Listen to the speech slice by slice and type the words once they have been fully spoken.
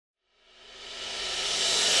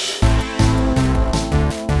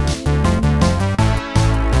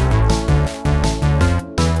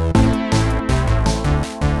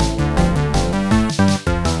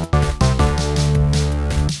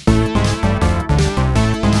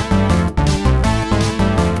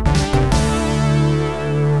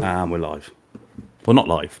live. Well, not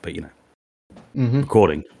live, but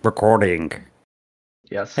recording.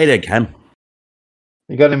 Yes. Hey there, Ken.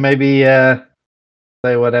 You got to maybe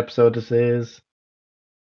say what episode this is.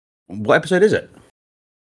 What episode is it?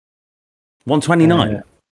 129.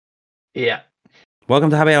 Yeah. Welcome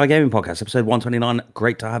to Happy Hour Gaming Podcast, episode 129.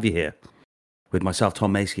 Great to have you here with myself,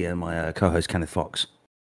 Tom Macy, and my co-host Kenneth Fox.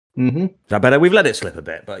 Mm-hmm. Is that better? We've let it slip a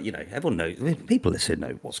bit, but everyone knows. People listening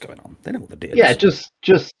know what's going on. They know what the deal is. Yeah,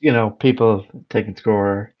 just people taking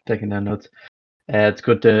score, taking their notes. It's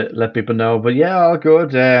good to let people know. But yeah, all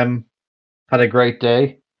good. Had a great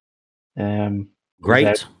day.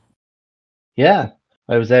 Great. Yeah,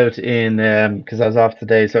 I was out in because I was off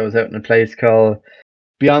today, so I was out in a place called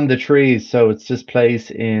Beyond the Trees. So it's this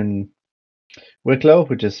place in Wicklow,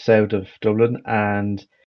 which is south of Dublin, and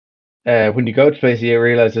when you go to places, you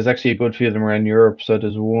realize there's actually a good few of them around Europe. So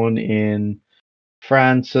there's one in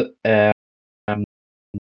France, Czech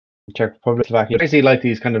Republic, Slovakia. Basically, like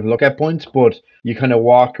these kind of lookout points, but you kind of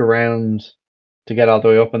walk around to get all the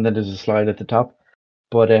way up, and then there's a slide at the top.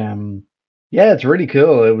 But yeah, it's really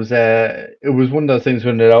cool. It was one of those things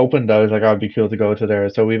when it opened. I was like, oh, it'd be cool to go to there.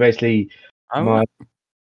 So we basically, I went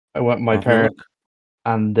with my parents,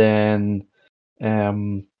 and then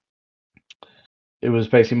it was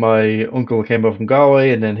basically my uncle came up from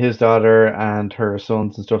Galway, and then his daughter and her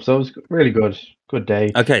sons and stuff. So it was really good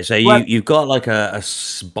day. Okay, so you've got like a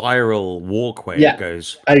spiral walkway that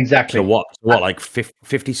goes exactly to what like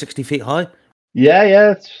 50, 60 feet high?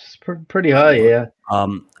 Yeah, it's pretty high, yeah.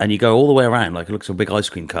 And you go all the way around, like it looks like a big ice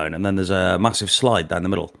cream cone, and then there's a massive slide down the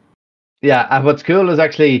middle. Yeah, and what's cool is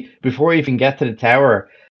actually before you even get to the tower,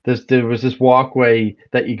 there was this walkway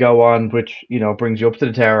that you go on, which brings you up to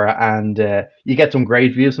the tower, and you get some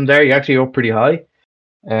great views from there. You're actually up pretty high,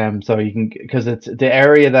 so you can, because it's the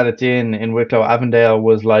area that it's in Wicklow. Avondale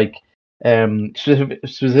was like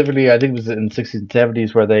specifically, I think it was in the 60s and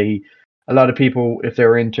 70s, where a lot of people, if they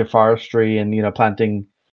were into forestry and planting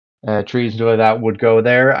trees and stuff like that, would go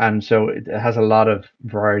there, and so it has a lot of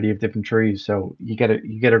variety of different trees. So you get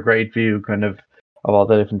a great view kind of all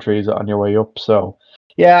the different trees on your way up. So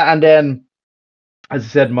yeah, and then as I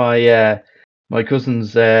said, my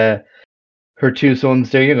cousins, her two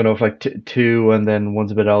sons, they're young enough, like two, and then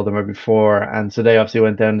one's a bit older, maybe four, and so they obviously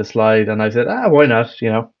went down the slide, and I said, why not?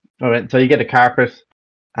 All right, so you get a carpet,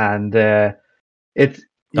 and it's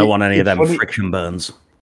don't want any of them friction burns.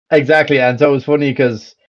 Exactly, and so it was funny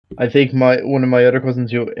because I think one of my other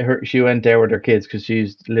cousins, she went there with her kids because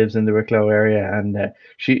she lives in the Wicklow area, and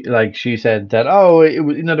she said that it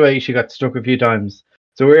was another way she got stuck a few times.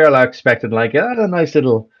 So we were all expecting like a nice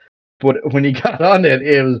little, but when he got on it,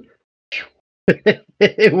 it was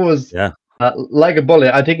it was like a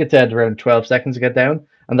bullet. I think it said around 12 seconds to get down,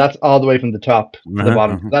 and that's all the way from the top to the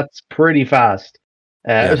bottom. That's pretty fast.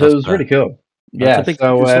 So it was really cool. That's a big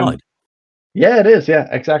slide. Yeah, it is. Yeah,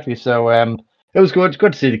 exactly. So it was good. It's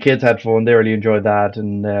good to see the kids had fun. They really enjoyed that,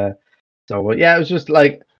 and so yeah, it was just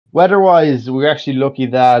like weather-wise, we were actually lucky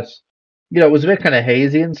that it was a bit kind of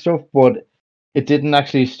hazy and stuff, but it didn't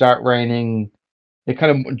actually start raining. It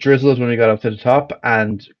kind of drizzled when we got up to the top,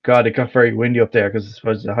 and God, it got very windy up there because it's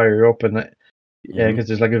supposed to higher up, and because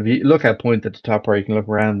there's like a lookout point at the top where you can look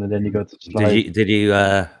around, and then you go to the slide. Did you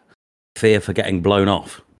fear for getting blown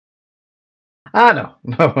off? No,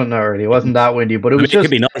 not really. It wasn't that windy, but it could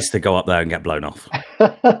be nice to go up there and get blown off.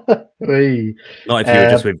 Not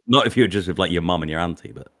if you were just with like your mum and your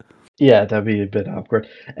auntie, but yeah, that'd be a bit awkward.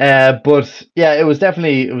 But yeah, it was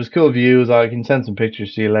cool views. I can send some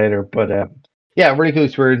pictures to you later. But yeah, really cool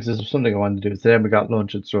experiences. It was something I wanted to do. So then we got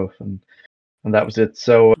lunch and stuff, and that was it.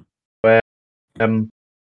 So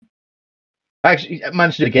actually, I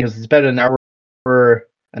managed to do it again because it's about an hour.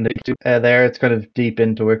 And there, it's kind of deep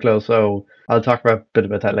into Wicklow, so I'll talk a bit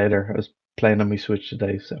about that later. I was playing on my Switch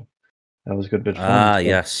today, so that was a good bit of fun.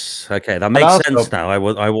 Yes. Okay, that makes sense now. I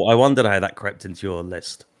wondered how that crept into your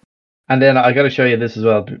list. And then I got to show you this as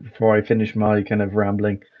well before I finish my kind of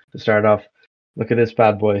rambling to start off. Look at this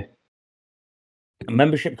bad boy. A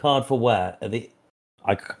membership card for where?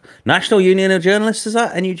 National Union of Journalists, is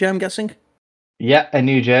that? NUJ, I'm guessing? Yeah,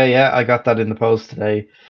 NUJ, yeah. I got that in the post today.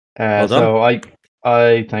 Well done. So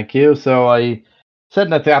I thank you. So I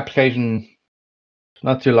sent out the application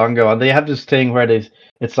not too long ago, and they have this thing where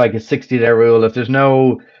it's like a 60-day rule. If there's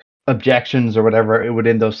no objections or whatever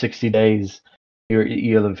within those 60 days,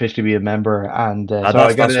 you'll officially be a member. And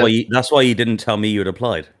that's why you didn't tell me you had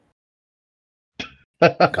applied.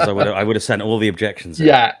 Because I would have sent all the objections in.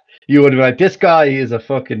 Yeah, you would have been like, this guy is a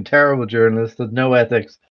fucking terrible journalist with no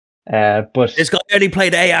ethics. But This guy only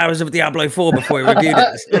played 8 hours of Diablo 4 before he reviewed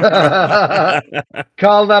it.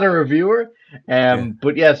 call that a reviewer. Yeah.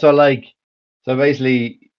 But yeah, so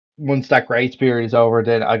basically, once that grace period is over,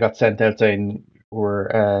 then I got sent out saying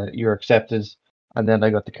you're accepted, and then I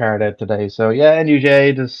got the card out today. So yeah,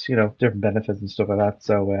 NUJ does different benefits and stuff like that.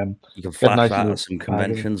 So You can got flash nice that little at some bag of it.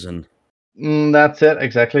 conventions. And That's it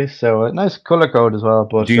exactly. So a nice color code as well.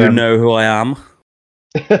 But do you know who I am?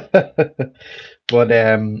 but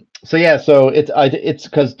so yeah, so it's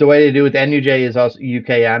because the way they do it, the NUJ is also UK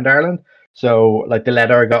and Ireland. So like the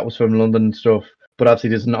letter I got was from London and stuff, but obviously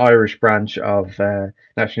there's an Irish branch of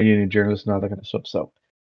National Union Journalists and all that kind of stuff. So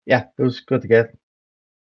yeah, it was good to get.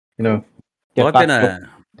 Well, Get I've back been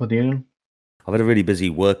with the union. I've had a really busy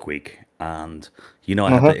work week, and I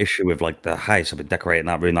had the issue with like the house. I've been decorating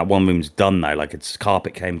that room. That one room's done now. Like its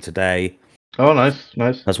carpet came today. Oh, nice.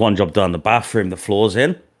 That's one job done. The bathroom, the floor's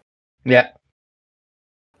in. Yeah.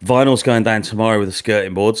 Vinyl's going down tomorrow with the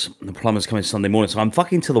skirting boards. The plumber's coming Sunday morning. So I'm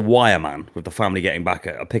fucking to the wire, man, with the family getting back.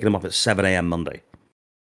 I'm picking them up at 7 a.m. Monday.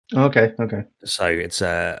 Okay. So it's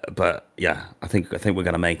but yeah, I think we're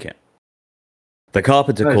gonna make it. The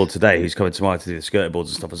carpenter Nice. called today, who's coming tomorrow to do the skirting boards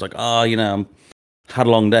and stuff. I was like, had a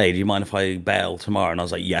long day. Do you mind if I bail tomorrow? And I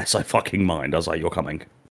was like, yes, I fucking mind. I was like, you're coming.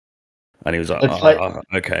 And he was like,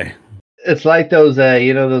 okay. It's like those,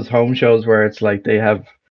 those home shows where it's like they have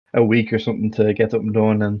a week or something to get something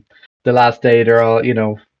done, and the last day they're all,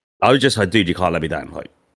 I was just like, dude, you can't let me down.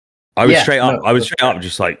 Like, I was straight up. I was straight up,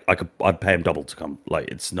 just like I'd pay him double to come. Like,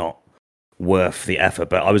 it's not worth the effort.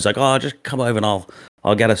 But I was like, just come over and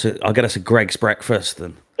I'll get us a Greg's breakfast.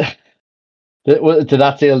 And did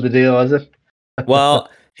that seal the deal? Was it? Well,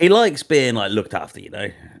 he likes being like looked after,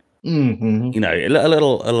 Mm-hmm. a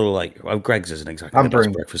little like Greg's isn't exactly the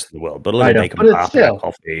best breakfast in the world, but a little bacon bath and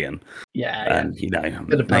coffee and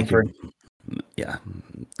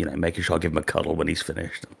making sure I give him a cuddle when he's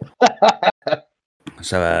finished.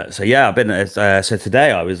 So yeah, I've been. So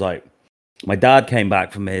today I was like, my dad came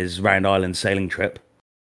back from his Round Island sailing trip.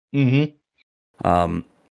 Mm-hmm.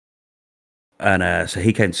 And so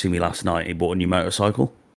he came to see me last night. He bought a new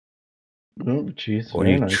motorcycle. Oh, jeez. Or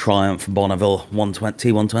a new Triumph Bonneville 120,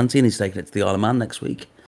 and he's taking it to the Isle of Man next week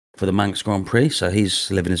for the Manx Grand Prix. So he's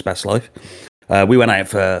living his best life. We went out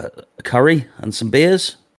for a curry and some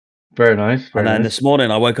beers. Very nice. And then this morning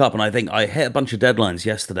I woke up and I think I hit a bunch of deadlines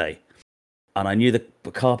yesterday. And I knew the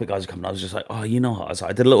carpet guys were coming. I was just like, oh, you know what?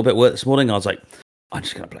 I did a little bit of work this morning. I was like, I'm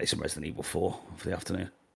just going to play some Resident Evil 4 for the afternoon.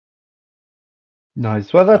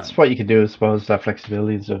 Nice. Well, that's what you can do, I suppose, that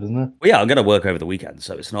flexibility and stuff, isn't it? Well, yeah, I'm going to work over the weekend,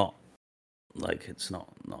 so it's not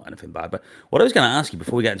not anything bad. But what I was going to ask you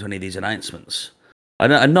before we get into any of these announcements,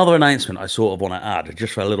 another announcement I sort of want to add,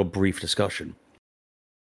 just for a little brief discussion.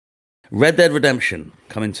 Red Dead Redemption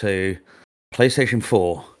coming to PlayStation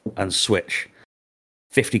 4 and Switch,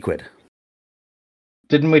 50 quid.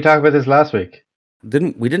 Didn't we talk about this last week?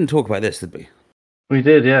 We didn't talk about this, did we? We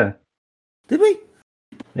did, yeah. Did we?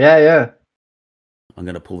 Yeah. I'm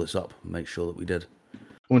going to pull this up and make sure that we did.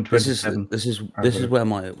 127. This is where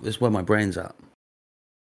my brain's at.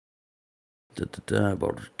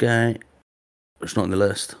 Okay. It's not in the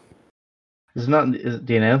list. Is it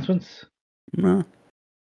the announcements? No.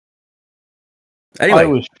 Anyway, I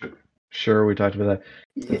was sure we talked about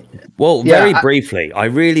that. Well, very briefly, I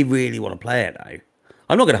really, really want to play it now.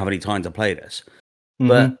 I'm not going to have any time to play this,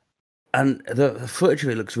 but and the footage of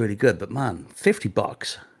it looks really good. But man,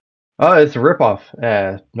 $50. Oh, it's a ripoff.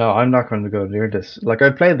 No, I'm not going to go near this. Like, I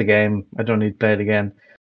played the game. I don't need to play it again.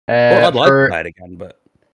 Well, I'd like to play it again, but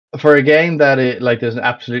for a game that there's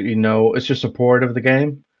absolutely it's just support of the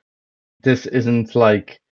game. This isn't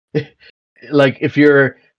like if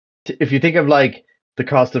you think of like the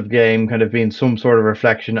cost of game kind of being some sort of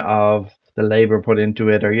reflection of the labor put into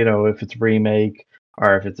it, or if it's a remake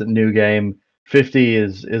or if it's a new game, 50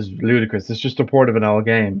 is ludicrous. It's just support of an old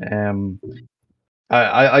game.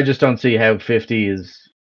 I just don't see how 50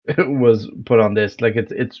 was put on this. Like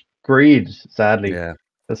it's greed, sadly. Yeah.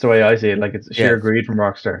 That's the way I see it. Like it's sheer greed from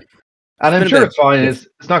Rockstar. And I'm sure it's fine. It's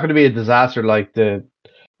not going to be a disaster like the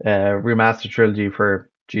remaster trilogy for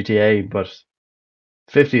GTA, but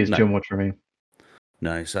 50 is too much for me.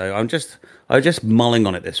 No, so I was just mulling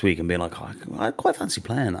on it this week and being like, I quite fancy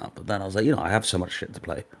playing that, but then I was like, I have so much shit to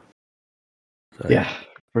play. So, yeah.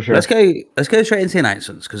 For sure. Let's go straight into the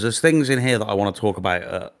announcements, because there's things in here that I want to talk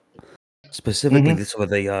about. Specifically,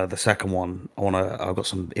 the second one. I've got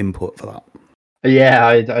some input for that. Yeah,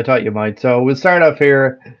 I thought you might. So we'll start off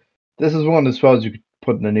here. This is one I suppose you could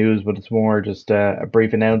put in the news, but it's more just a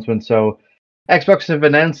brief announcement. So Xbox have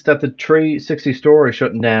announced that the 360 store is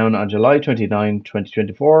shutting down on July 29,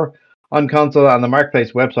 2024, on console and the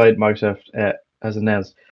Marketplace website, Microsoft has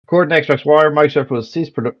announced. According to Xbox Wire, Microsoft will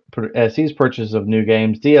cease purchase of new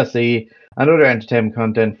games, DLC, and other entertainment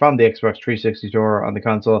content from the Xbox 360 store on the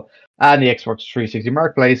console and the Xbox 360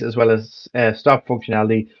 Marketplace, as well as stop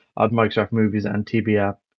functionality of Microsoft Movies and TV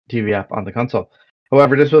app on the console.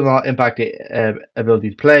 However, this will not impact the ability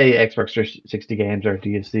to play Xbox 360 games or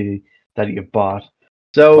DLC that you've bought.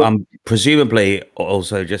 So, presumably,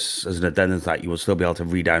 also just as an addendum to that, you will still be able to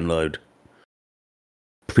re-download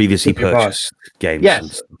previously purchased games.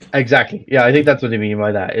 Yes, exactly. Yeah, I think that's what I mean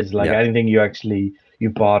by that. Is like anything you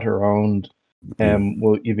bought or owned,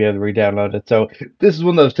 will you be able to re-download it? So this is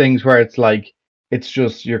one of those things where it's like it's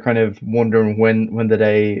just you're kind of wondering when the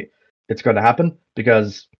day it's going to happen,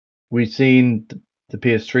 because we've seen the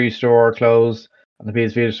PS3 store close and the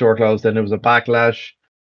PS Vita store close. Then there was a backlash,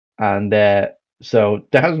 and so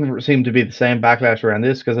there hasn't seemed to be the same backlash around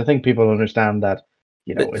this, because I think people understand that.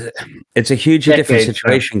 It's a hugely different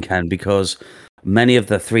situation, Ken, because many of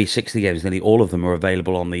the 360 games, nearly all of them, are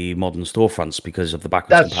available on the modern storefronts because of the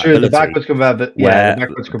backwards compatibility. That's true. The backwards compatibility. Yeah, the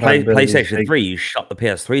backwards compatibility. PlayStation 3, you shut the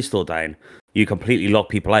PS3 store down, you completely lock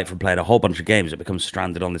people out from playing a whole bunch of games that become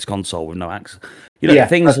stranded on this console with no access.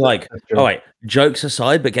 Things like, all right, jokes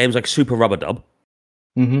aside, but games like Super Rubber Dub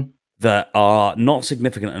that are not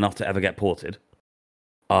significant enough to ever get ported,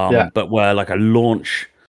 but were like a launch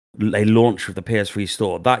of the PS3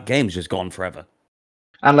 store, that game's just gone forever.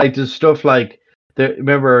 And like there's stuff like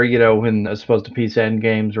remember, when I suppose the PSN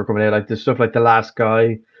games were coming out, like there's stuff like The Last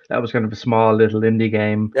Guy, that was kind of a small little indie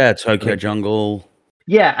game. Yeah, Tokyo Jungle.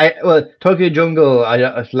 Yeah, Tokyo Jungle.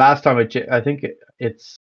 Last time I think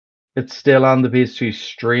it's still on the PS3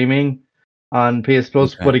 streaming on PS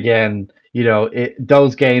Plus, but again,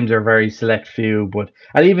 those games are very select few.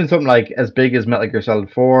 And even something like as big as Metal Gear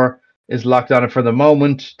Solid 4 is locked on it for the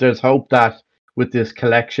moment. There's hope that with this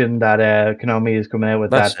collection that Konami is coming out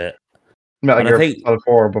with, that's it. Metal Gear Solid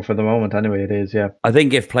 4, but for the moment, anyway, it is. Yeah, I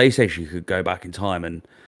think if PlayStation could go back in time and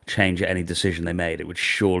change any decision they made, it would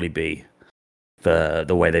surely be the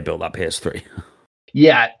way they built that PS3.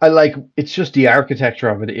 Yeah, it's just the architecture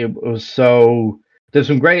of it. It was so. There's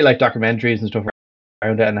some great documentaries and stuff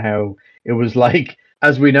around it, and how it was like.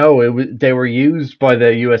 As we know, they were used by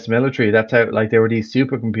the U.S. military. That's how they were these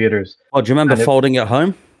supercomputers. Oh, do you remember folding at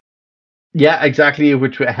home? Yeah, exactly.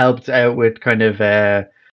 Which helped out with kind of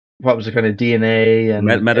what was it, kind of DNA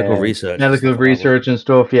and medical research, and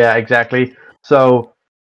stuff. Yeah, exactly. So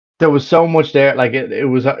there was so much there. Like it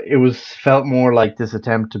was felt more like this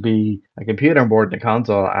attempt to be a computer on board the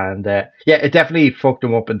console, and it definitely fucked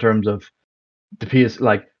them up in terms of the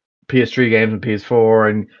PS3 games and PS4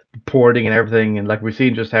 and porting and everything, and we've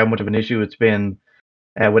seen just how much of an issue it's been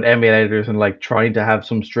with emulators and trying to have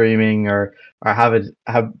some streaming or have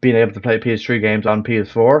been able to play PS3 games on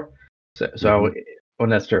PS4. So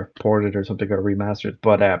unless they're ported or something or remastered,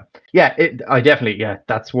 but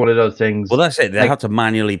that's one of those things. Well, that's it. They have to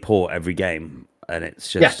manually port every game, and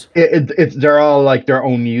it's just they're all their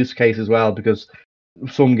own use case as well, because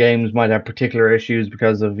some games might have particular issues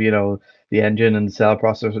because of the engine and the cell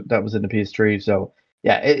processor that was in the PS3. So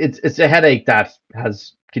it's a headache that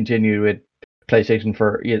has continued with PlayStation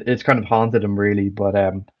it's kind of haunted them really. But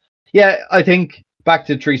I think back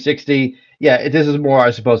to 360. This is more, I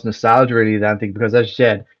suppose, nostalgia really than anything, because as you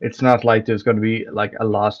said, it's not like there's going to be a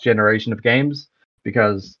lost generation of games,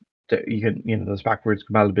 because you can there's backwards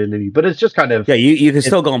compatibility, but it's just kind of you can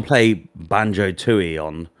still go and play Banjo-Tooie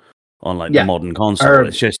on the modern console.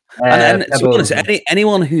 It's just and to be honest,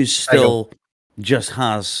 anyone who's still just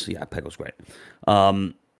has Peggle's great.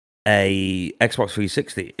 A Xbox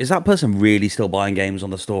 360, is that person really still buying games on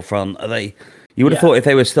the storefront? Are they? You would have thought if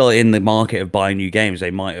they were still in the market of buying new games,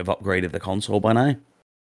 they might have upgraded the console by now.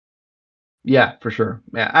 Yeah, for sure.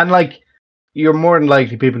 Yeah, and you're more than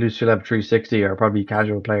likely people who still have 360 are probably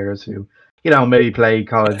casual players who maybe play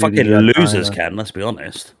Call of Duty. Fucking losers, Ken. Let's be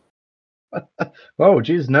honest. Oh,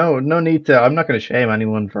 geez, no need to. I'm not going to shame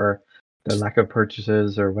anyone for the lack of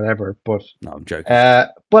purchases or whatever. But no, I'm joking.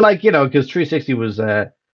 But because 360 was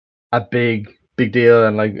a big deal,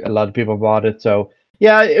 and a lot of people bought it. So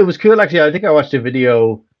it was cool. Actually, I think I watched a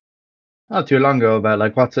video not too long ago about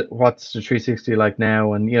what's the 360 like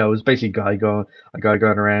now, and it was basically a guy going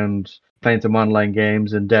around playing some online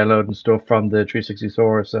games and downloading stuff from the 360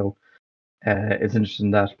 store. So it's interesting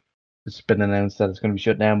that it's been announced that it's going to be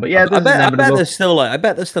shut down. But I bet there's still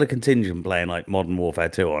a contingent playing Modern Warfare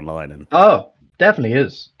 2 online. And definitely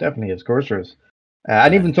is. Of course there is.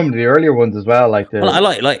 And even some of the earlier ones as well, I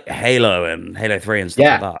like Halo and Halo 3 and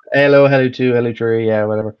stuff like that. Halo 2, Halo 3,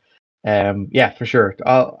 whatever. For sure.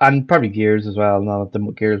 And probably Gears as well. Not the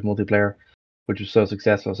Gears multiplayer, which was so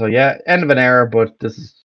successful. So yeah, end of an era, but this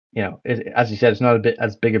is, as you said, it's not a bit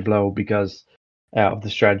as big a blow because of the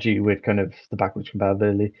strategy with kind of the backwards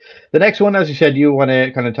compatibility. The next one, as you said, you want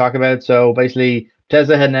to kind of talk about. So basically,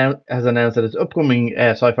 Bethesda has announced that its upcoming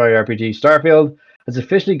sci-fi RPG Starfield has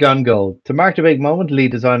officially gone gold. To mark the big moment,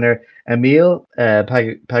 lead designer Emil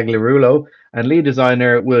Pagliarulo and lead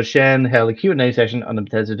designer Will Shen held a Q&A session on the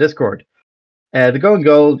Bethesda Discord. The going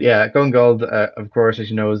gold, of course, as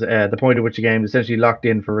you know, is the point at which the game is essentially locked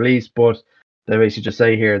in for release, but they basically just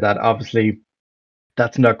say here that obviously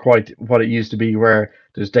that's not quite what it used to be, where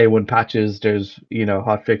there's day one patches, there's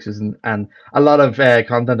hot fixes, and a lot of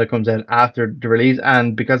content that comes out after the release.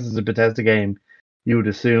 And because it's a Bethesda game, you would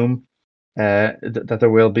assume that there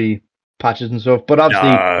will be patches and stuff. But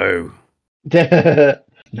obviously,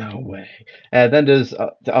 no way. Then there's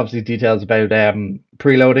obviously details about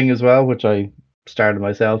preloading as well, which I started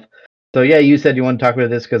myself. So yeah, you said you want to talk about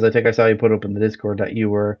this because I think I saw you put up in the Discord that you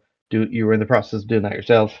were in the process of doing that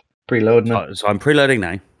yourself. Preloading it. So I'm preloading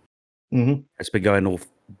now. Mm-hmm. It's been going all.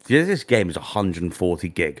 This game is 140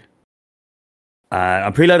 gig.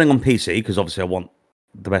 I'm preloading on PC because obviously I want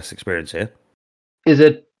the best experience here. Is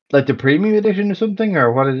it like the premium edition or something,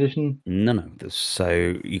 or what edition? No.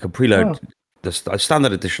 So you can preload the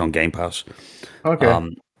standard edition on Game Pass. Okay.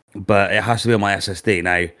 But it has to be on my SSD.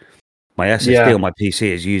 Now, my SSD on my PC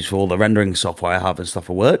is used for all the rendering software I have and stuff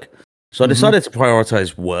for work. So I decided to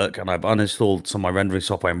prioritize work, and I've uninstalled some of my rendering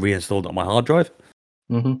software and reinstalled it on my hard drive.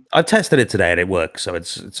 I've tested it today and it works, so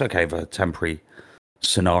it's okay for a temporary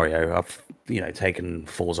scenario. I've taken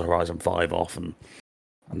Forza Horizon 5 off and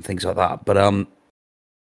things like that. But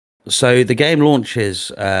so the game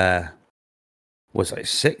launches was it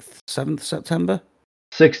 6th, 7th September?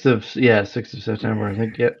 6th of September, I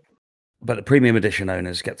think. Yeah. But the premium edition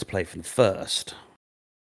owners get to play from the 1st.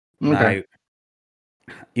 Okay. Now,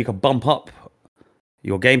 you can bump up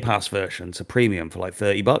your Game Pass version to premium for like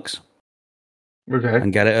 $30. Okay.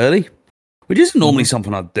 And get it early, which isn't normally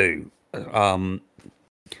something I'd do.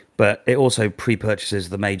 But it also pre-purchases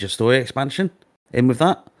the major story expansion in with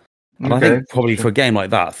that. And I think probably for a game like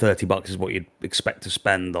that, $30 is what you'd expect to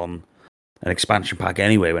spend on an expansion pack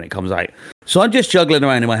anyway when it comes out. So I'm just juggling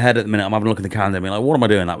around in my head at the minute. I'm having a look at the calendar and being like, what am I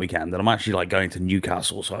doing that weekend? And I'm actually like going to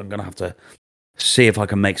Newcastle, so I'm going to have to see if I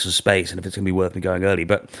can make some space and if it's going to be worth me going early.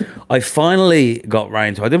 But I finally got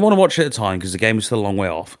round to it. I didn't want to watch it at the time because the game was still a long way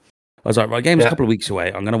off. I was like, right, game's a couple of weeks away.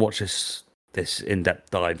 I'm going to watch this in-depth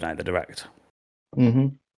dive now, the direct.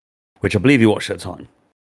 Which I believe you watched at the time.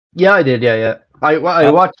 Yeah, I did. Yeah. I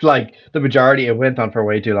watched like the majority. It went on for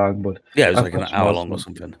way too long, but yeah, it was like an hour long or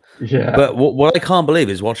something. Yeah. But what I can't believe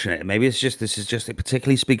is watching it. Maybe this is just it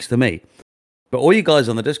particularly speaks to me. But all you guys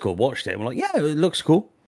on the Discord watched it and were like, yeah, it looks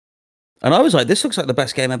cool. And I was like, this looks like the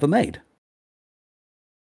best game ever made.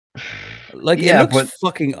 Like, it looks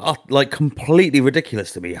fucking like completely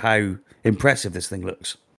ridiculous to me how impressive this thing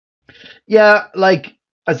looks. Yeah, like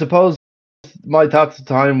I suppose my thoughts at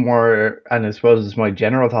the time were, and I suppose it's my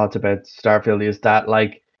general thoughts about Starfield, is that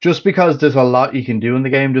like just because there's a lot you can do in the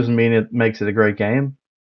game doesn't mean it makes it a great game.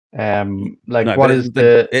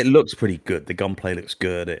 It looks pretty good. The gunplay looks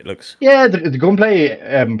good. It looks the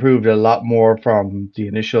gunplay improved a lot more from the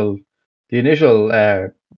initial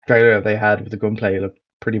trailer they had with the gunplay. It looked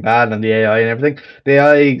pretty bad, and the AI and everything. The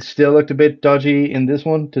AI still looked a bit dodgy in this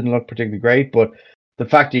one. Didn't look particularly great, but the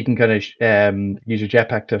fact that you can kind of use your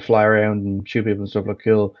jetpack to fly around and shoot people and stuff looked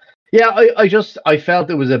cool. Yeah, I felt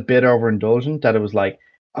it was a bit overindulgent, that it was like,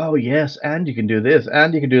 oh yes, and you can do this,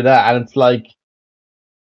 and you can do that, and it's like,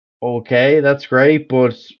 okay, that's great,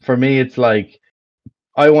 but for me, it's like,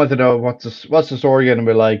 I want to know what's the story going to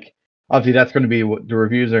be like. Obviously, that's going to be what the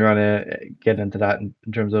reviews are going to get into that in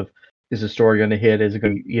terms of, is the story going to hit? Is it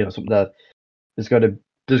going to, something that is going to,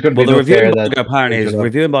 there's going to be the review embargo apparently is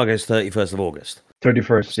review embargo is 31st of August.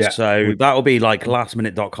 31st, yeah. So that will be like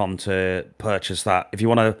lastminute.com to purchase that. If you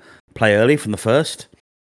want to play early from the 1st,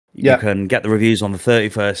 you can get the reviews on the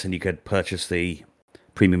 31st and you could purchase the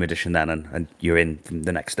premium edition then and you're in from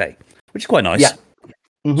the next day, which is quite nice. Yeah.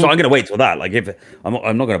 So I'm going to wait till that. Like, if I'm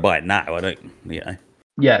not going to buy it now, I don't.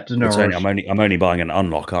 Yeah, there's no rush. I'm only buying an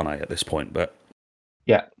unlock, aren't I, at this point? But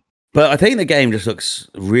yeah. But I think the game just looks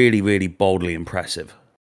really, really boldly impressive.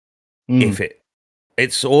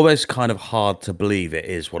 It's almost kind of hard to believe it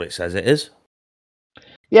is what it says it is.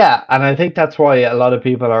 Yeah, and I think that's why a lot of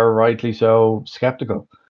people are rightly so skeptical,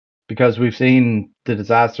 because we've seen the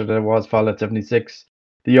disaster that was Fallout 76,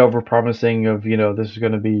 the overpromising of, this is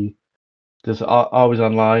going to be this always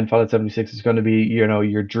online. Fallout 76 is going to be,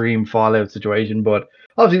 your dream Fallout situation, but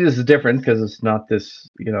obviously this is different because it's not this,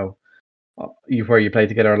 where you play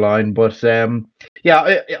together online. But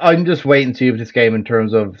yeah, I'm just waiting to see if this game in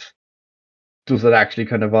terms of does it actually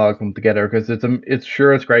kind of all come together, because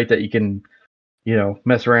it's great that you can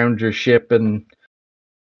mess around your ship and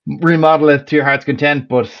remodel it to your heart's content,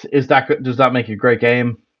 but does that make a great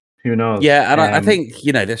game? Who knows? Yeah, and I think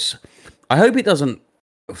this. I hope it doesn't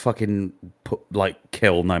fucking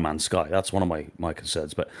kill No Man's Sky. That's one of my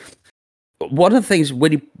concerns. But one of the things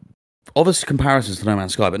when you obvious comparisons to No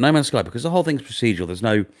Man's Sky, but No Man's Sky, because the whole thing's procedural, there's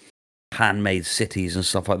no handmade cities and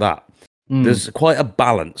stuff like that. There's quite a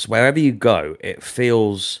balance. Wherever you go, it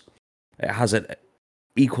has an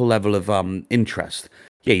equal level of interest.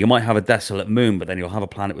 Yeah, you might have a desolate moon, but then you'll have a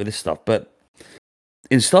planet with this stuff. But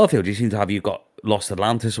in Starfield, you've got Lost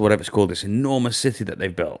Atlantis or whatever it's called, this enormous city that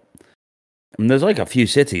they've built. And there's like a few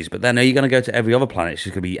cities, but then are you going to go to every other planet? It's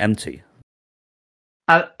just going to be empty.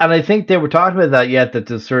 And I think they were talking about that yet, that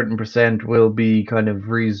a certain percent will be kind of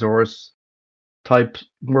resource type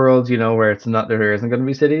worlds, where there isn't going to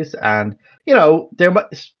be cities, and they're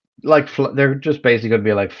just basically going to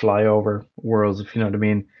be like flyover worlds, if you know what I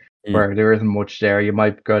mean, where there isn't much there. You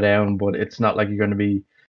might go down, but it's not like you're going to be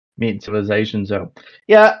meeting civilization. So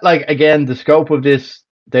yeah, like again, the scope of this,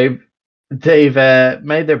 they've made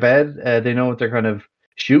their bed. They know what they're kind of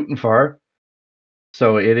shooting for.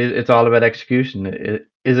 So it's all about execution.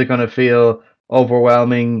 Is it going to feel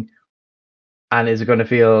overwhelming, and is it going to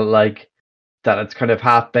feel like that it's kind of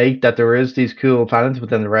half baked, that there is these cool planets,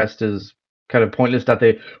 but then the rest is kind of pointless?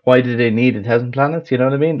 Why did they need 1,000 planets? You know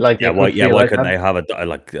what I mean? Like why couldn't they have a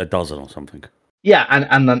dozen or something? Yeah,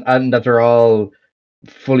 and that they're all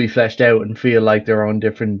fully fleshed out and feel like their own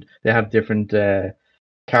different. They have different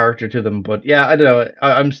character to them. But yeah, I don't know.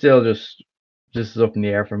 I'm still just up in the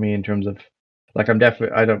air for me in terms of, like, I'm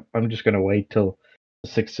just gonna wait till the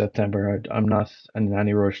 6th September. I'm not in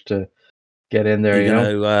any rush to get in there. You're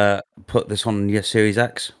gonna put this on your Series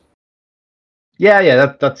X?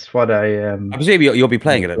 Yeah. That's what I presume you'll be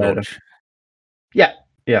playing it at launch. Yeah.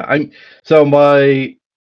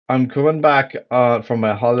 I'm coming back from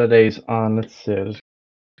my holidays on. Let's see. Let's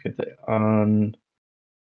get on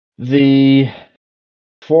the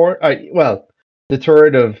the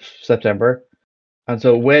 3rd of September. And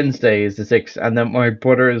so Wednesday is the 6th, and then my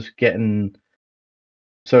brother is getting.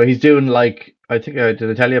 So he's doing, like, I think did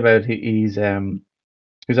I tell you about? He's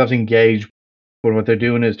obviously engaged, but what they're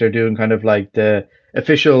doing is they're doing kind of like the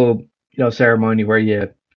official ceremony where you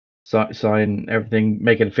sign everything,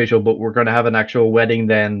 make it official. But we're going to have an actual wedding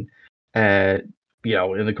then, in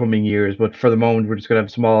the coming years. But for the moment, we're just going to have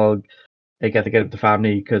a small get together with the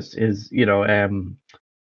family, because his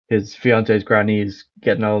fiance's granny is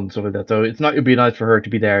getting old and stuff like that. So it'd be nice for her to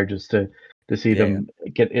be there just to see them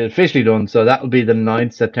get it officially done. So that'll be the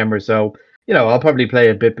 9th September. So, I'll probably play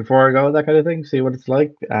a bit before I go, that kind of thing, see what it's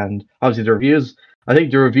like. And obviously the reviews, I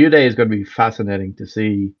think the review day is going to be fascinating to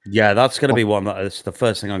see. Yeah, that's going to be one it's the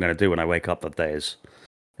first thing I'm going to do when I wake up that day is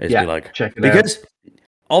be like, check it because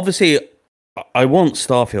obviously I want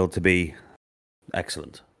Starfield to be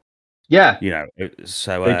excellent. Yeah.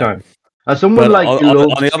 So big time. As someone like on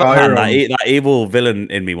the other hand, that evil villain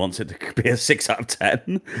in me wants it to be a 6 out of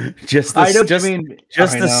 10, just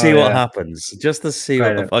to see what happens, just to see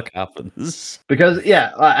what the fuck happens. Because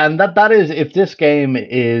and that is, if this game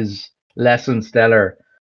is less than stellar,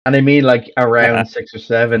 and I mean like around 6 or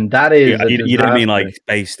 7, that is you don't mean like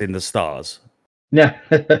based in the stars. Yeah,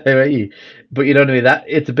 but you know what I mean. That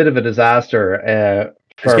it's a bit of a disaster.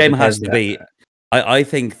 This game has to be. I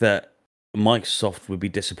think that Microsoft would be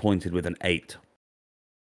disappointed with an 8.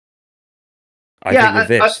 I think with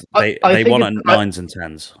this, they want 9s and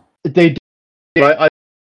 10s. They do. I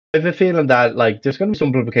have a feeling that, like, there's going to be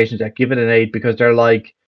some publications that give it an 8 because they're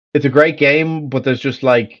like, it's a great game, but there's just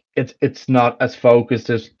like it's not as focused.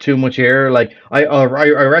 There's too much here. Like I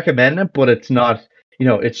recommend it, but it's not.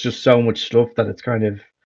 It's just so much stuff that it's kind of,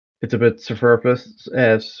 it's a bit superfluous.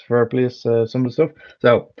 Some of the stuff.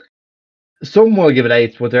 So some will give it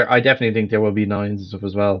 8s, but I definitely think there will be 9s and stuff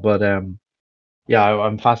as well. But I'm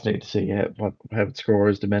fascinated to see how it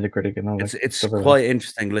scores, the Metacritic and all that. It's quite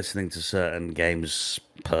interesting listening to certain games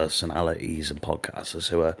personalities and podcasters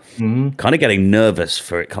who are kind of getting nervous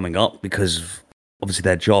for it coming up, because obviously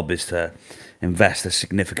their job is to invest a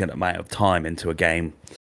significant amount of time into a game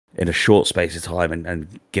in a short space of time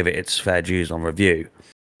and give it its fair dues on review.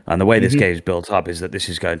 And the way this game is built up is that this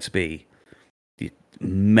is going to be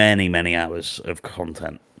many, many hours of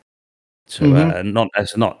content. So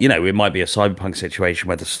it might be a Cyberpunk situation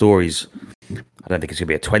where the story's, I don't think it's going to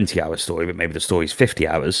be a 20-hour story, but maybe the story's 50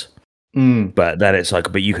 hours. But then it's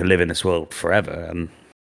like, but you can live in this world forever. And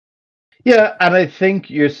Yeah, and I think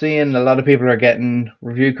you're seeing a lot of people are getting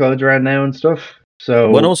review codes around now and stuff.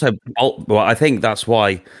 Well, So, also, well, I think that's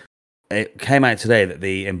why it came out today that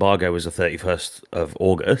the embargo was the 31st of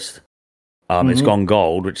August. It's mhm. gone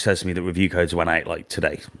gold, which says to me that review codes went out like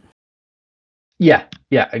today, Yeah,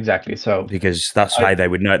 exactly. So, because that's I how they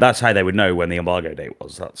would know. That's how they would know when the embargo date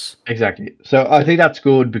was. That's exactly. So I think that's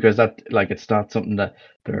good because that like it's not something that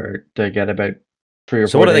they get about 3 or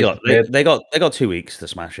so. What 4 have they days got? to play it. They got 2 weeks to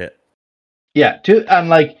smash it. Yeah, and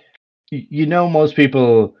like most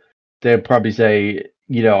people, they'll probably say,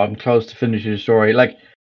 I'm close to finishing the story. Like,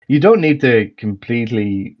 you don't need to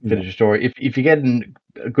completely No. finish a story if you get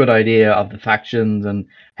a good idea of the factions and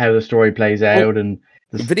how the story plays Well, out and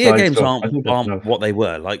the video side games stuff. I think that's aren't enough. what they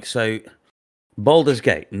were like. So Baldur's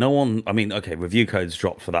Gate, no one. I mean, okay, review codes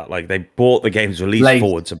dropped for that. Like they brought the game's release Late,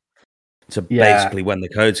 forward to yeah. basically when the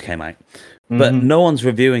codes came out. But Hmm. no one's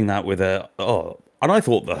reviewing that with a and I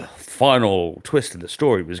thought the final twist in the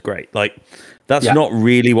story was great. Like that's Yeah, not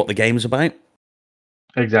really what the game's about.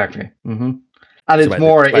 exactly. And it's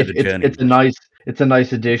more It's about if the it's journey. it's a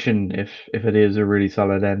nice addition if it is a really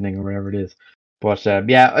solid ending or whatever it is. But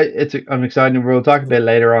yeah, I'm excited. We'll talk a bit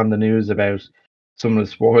later on the news about some of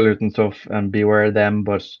the spoilers and stuff and beware of them.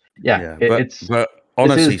 But yeah, Yeah, it's but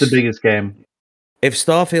this is honestly, the biggest game. if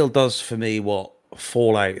Starfield does for me what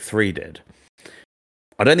Fallout 3 did,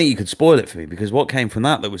 I don't think you could spoil it for me because what came from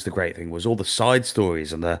that was the great thing was all the side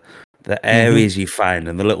stories and the Hmm. areas you found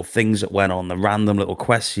and the little things that went on, the random little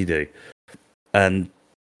quests you do, and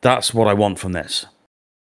that's what I want from this.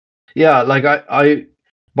 Yeah, like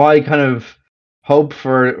my kind of hope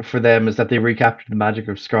for them is that they recapture the magic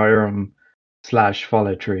of Skyrim slash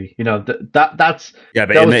Fallout 3. That's Yeah,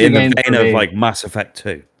 but those two in the games vein for of me. like Mass Effect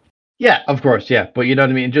 2. Yeah, of course, yeah. But you know what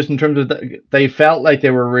I mean? Just in terms of they felt like they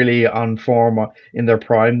were really on form in their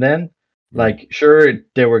prime then. Mm. Like, sure,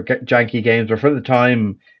 they were janky games, but for the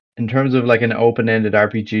time, in terms of like an open-ended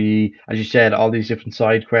RPG, as you said, all these different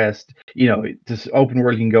side quests, this open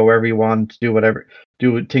world, you can go wherever you want, do whatever,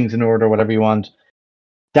 do things in order, whatever you want.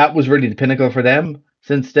 That was really the pinnacle for them.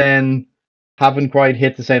 Since then, haven't quite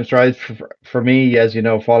hit the same strides for me as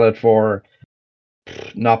Fallout 4.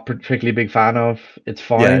 Not particularly big fan of. It's Yeah,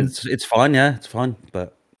 fine. it's fine. Yeah, it's fine.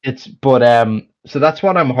 But So that's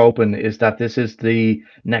what I'm hoping is that this is the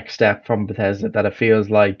next step from Bethesda, that it feels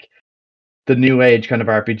like the new age kind of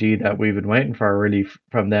RPG that we've been waiting for really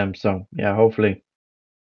from them. So yeah, hopefully.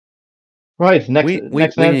 Right, next we need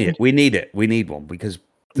it. announcement. We need it. We need one because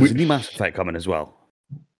there's We a new Mass Effect coming as well.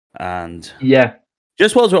 And yeah.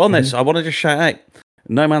 just whilst we're on Mhm. this, I want to just shout out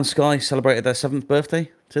No Man's Sky celebrated their 7th birthday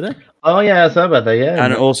today. Oh yeah, I saw about that. Yeah.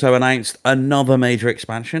 And it also announced another major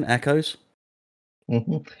expansion, Echoes.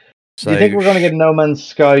 Mhm. Do you think So, we're going to get No Man's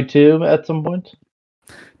Sky 2 at some point?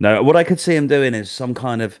 no, what I could see him doing is some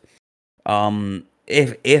kind of,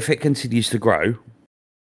 if it continues to grow,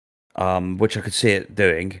 which I could see it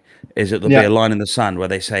doing, is that there'll be a Yeah, line in the sand where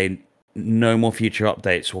they say no more future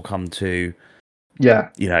updates will come to, yeah.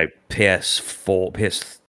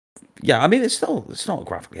 PS4, Yeah, I mean, it's not a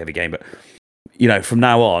graphically heavy game, but, from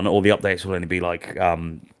now on, all the updates will only be like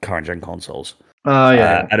current gen consoles. Oh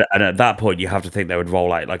yeah, And at that point, you have to think they would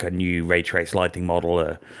roll out like a new ray trace lighting model,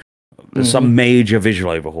 or yeah. some major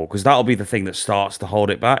visual overhaul, because that'll be the thing that starts to hold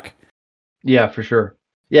it back. Yeah, for sure.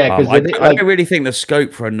 Yeah, because I think I don't really think there's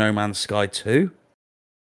scope for a No Man's Sky 2.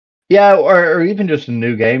 yeah, or even just a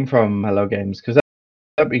new game from Hello Games, because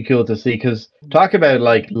that'd be cool to see. Because talk about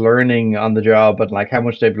like learning on the job and like how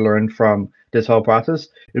much they've learned from this whole process.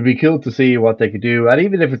 It'd be cool to see what they could do, and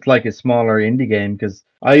even if it's like a smaller indie game, because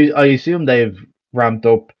I assume they've ramped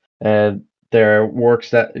up uh their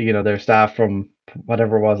their staff from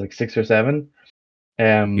whatever it was, like 6 or 7. You'd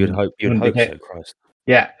When they hope came, so, Christ.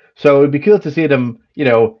 yeah. So it'd be cool to see them,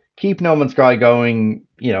 keep No Man's Sky going,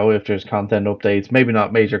 if there's content updates, maybe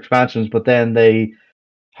not major expansions, but then they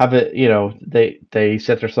have it, they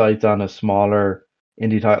set their sights on a smaller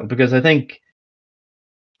indie title because I think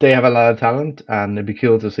they have a lot of talent and it'd be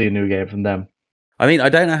cool to see a new game from them. I mean, I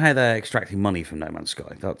don't know how they're extracting money from No Man's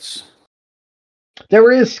Sky. That's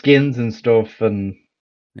There is skins and stuff and,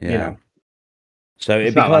 you yeah. know, So it's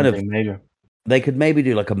it'd be not kind of anything major. they could maybe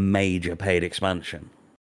do like a major paid expansion.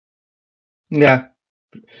 Yeah.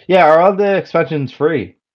 Yeah, are all the expansions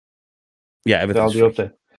free? Yeah, All everything's the free.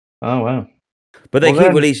 update. Oh wow. But they Well keep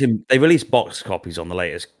then, releasing. They release box copies on the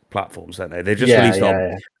latest platforms, don't they? yeah, yeah,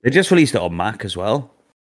 yeah. They just released it on Mac as well.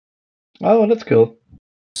 Oh, that's cool.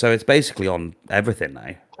 So it's basically on everything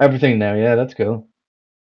now. Everything now, yeah, that's cool.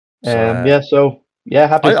 So Yeah, so yeah,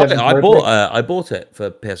 happy 7th I birthday. bought it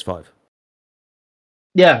for PS5.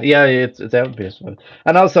 Yeah, it's out on PS5.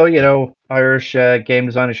 And also, Irish game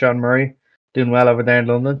designer Sean Murray doing well over there in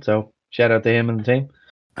London. So shout out to him and the team.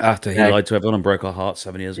 After he lied to everyone and broke our hearts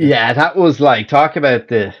 7 years ago. Yeah, that was like talk about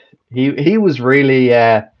he was really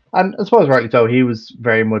and I suppose rightly so. He was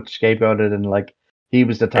very much scapegoated and like he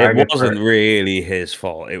was the target. It wasn't really his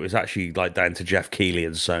fault. It was actually like down to Jeff Keighley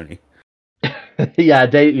and Sony.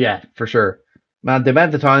 Yeah, for sure. Man, the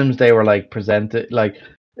amount of times they were like presented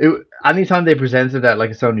anytime they presented at like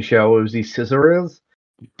a Sony show, it was these scissor reels.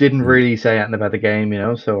 Didn't really say anything about the game,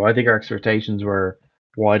 So I think our expectations were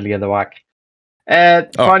widely out of whack.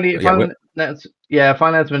 Final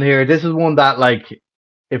announcement here. This is one that like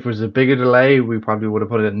if it was a bigger delay, we probably would have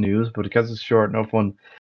put it in the news, but because it's short enough one.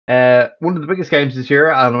 One of the biggest games this year,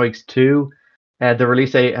 Alan Wake's 2. The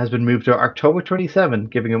release date has been moved to October 27,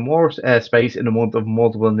 giving it more space in a month of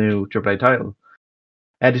multiple new AAA titles.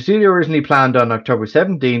 The studio originally planned on October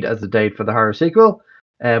 17th as the date for the horror sequel,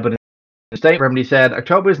 but in the state, Remedy said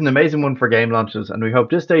October is an amazing one for game launches, and we hope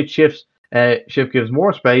this date shift gives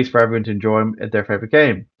more space for everyone to enjoy their favorite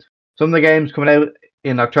game. Some of the games coming out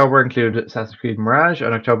in October include Assassin's Creed Mirage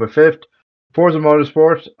on October 5th, Forza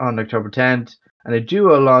Motorsport on October 10th, and a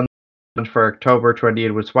duo launch for October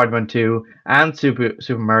 20th with Spider-Man 2 and Super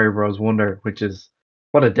Mario Bros. Wonder, which is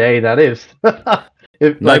what a day that is.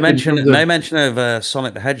 No mention of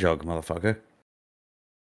Sonic the Hedgehog, motherfucker.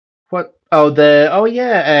 What?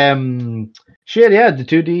 Shit, yeah, the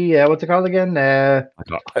 2D. What's it called again? I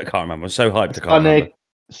can't remember. I'm so hyped. I can't remember.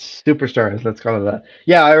 Superstars, let's call it that.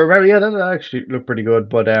 Yeah, I remember. Yeah, that actually looked pretty good.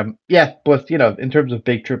 But in terms of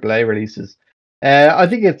big AAA releases, I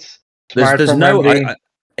think it's smart.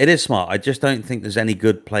 It is smart. I just don't think there's any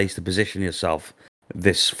good place to position yourself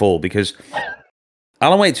this fall because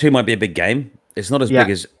Alan Wake 2 might be a big game. It's not as big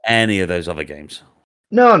as any of those other games.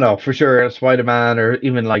 No, for sure. Spider-Man or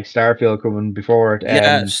even like Starfield coming before it.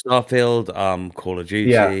 Starfield, Call of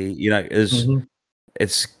Duty.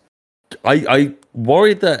 It's. I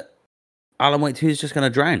worried that Alan Wake 2 is just going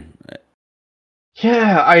to drown.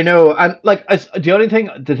 Yeah, I know, and like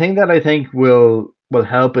the thing that I think will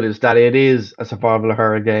help it is that it is a survival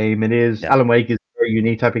horror game. It is Alan Wake is a very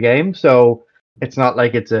unique type of game, so it's not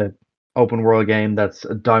like it's a open world game that's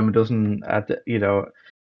a dime a dozen at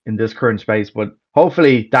in this current space. But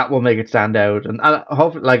hopefully that will make it stand out, and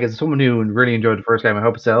hopefully, like as someone who really enjoyed the first game, I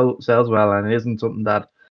hope it sells well and it isn't something that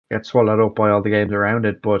gets swallowed up by all the games around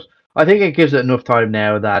it. But I think it gives it enough time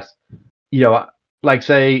now that like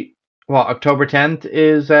say. What, October 10th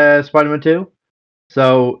is Spider-Man 2?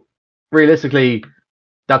 So realistically,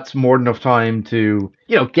 that's more than enough time to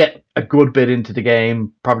get a good bit into the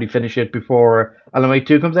game, probably finish it before Alan Wake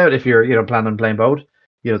 2 comes out if you're planning on playing both.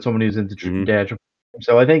 Someone who's into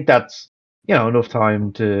so I think that's enough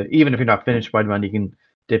time to, even if you're not finished Spider-Man, you can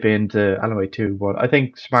dip into Alan Wake 2. But I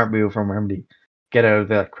think smart move from Remedy, get out of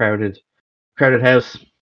that crowded house.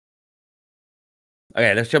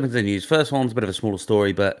 Okay, let's jump into the news. First one's a bit of a smaller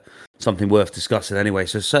story, but something worth discussing anyway.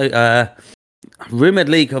 So rumored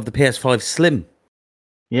leak of the PS5 Slim.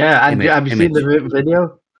 Yeah, and have you seen the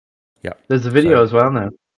video? Yeah, there's a video as well now.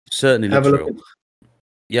 Certainly looks real.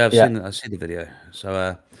 Yeah, I've seen the video.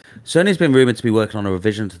 So Sony's been rumored to be working on a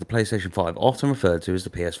revision to the PlayStation 5, often referred to as the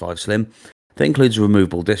PS5 Slim. That includes a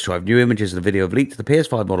removable disc drive. New images and a video have leaked to the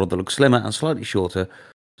PS5 model that looks slimmer and slightly shorter.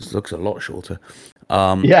 This looks a lot shorter.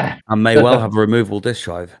 And may well have a removable disc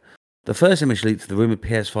drive. The first image leaked to the rumored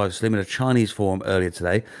PS5 Slim in a Chinese forum earlier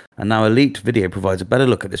today, and now a leaked video provides a better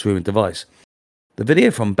look at this rumored device. The video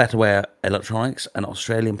from Betterware Electronics, an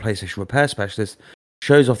Australian PlayStation repair specialist,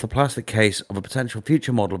 shows off the plastic case of a potential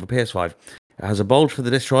future model of a PS5. It has a bulge for the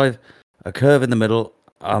disc drive, a curve in the middle,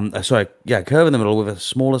 curve in the middle with a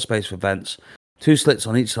smaller space for vents, 2 slits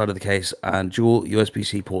on each side of the case, and dual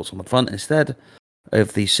USB-C ports on the front instead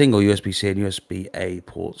of the single USB-C and USB-A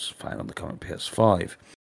ports found on the current PS5.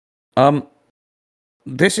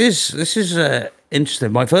 This is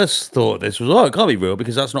interesting. My first thought of this was, it can't be real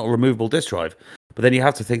because that's not a removable disc drive. But then you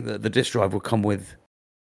have to think that the disc drive will come with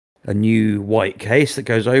a new white case that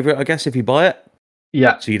goes over it, I guess, if you buy it.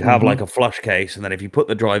 Yeah. So you'd have like a flush case, and then if you put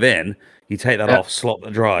the drive in, you take that off, slot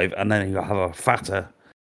the drive, and then you have a fatter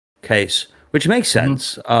case, which makes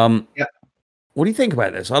sense. What do you think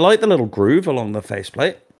about this? I like the little groove along the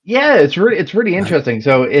faceplate. Yeah, it's really interesting.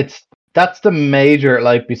 So that's the major,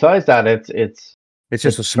 like, besides that, it's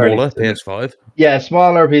just a smaller PS5. Yeah,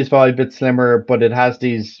 smaller PS5, bit slimmer, but it has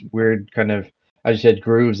these weird kind of, as you said,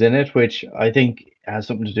 grooves in it, which I think has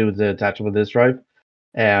something to do with the attachable disc drive.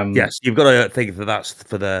 Yes, you've got to think that that's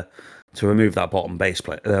to remove that bottom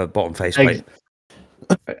faceplate.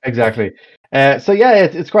 Exactly. So yeah,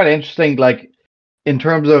 it's quite interesting. Like, in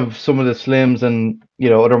terms of some of the slims and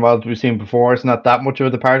other models we've seen before, it's not that much of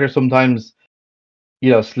a departure. Sometimes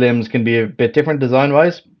slims can be a bit different design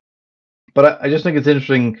wise, but I just think it's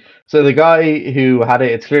interesting. So the guy who had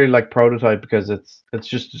it's clearly like prototype because it's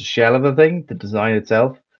just a shell of the thing, the design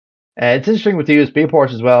itself. It's interesting with the USB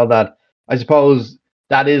ports as well that I suppose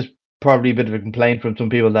that is probably a bit of a complaint from some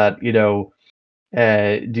people that the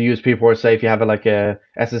USB port, say if you have like a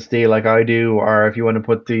SSD like I do, or if you want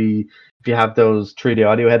to if you have those 3D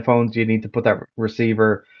audio headphones, you need to put that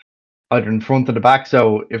receiver either in front or the back.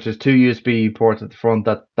 So if there's two USB ports at the front,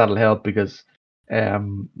 that'll help because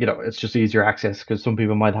it's just easier access because some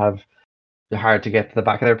people might have hard to get to the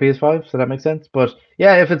back of their PS5. So that makes sense. But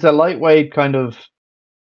yeah, if it's a lightweight kind of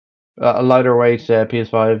a lighter weight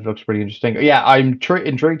PS5 looks pretty interesting. Yeah, I'm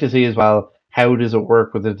intrigued to see as well how does it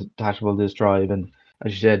work with a detachable disk drive, and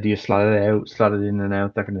as you said, do you slot it out, slot it in and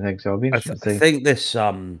out, that kind of thing. So it'll be interesting to see. I think this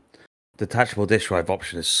detachable disk drive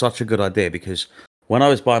option is such a good idea because when I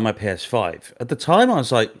was buying my PS5 at the time, I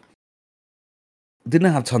was like,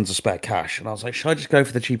 didn't have tons of spare cash, and I was like, should I just go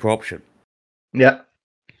for the cheaper option? Yeah,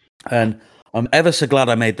 and I'm ever so glad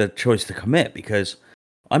I made the choice to commit because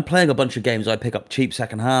I'm playing a bunch of games I pick up cheap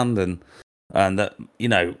secondhand and that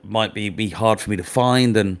might be hard for me to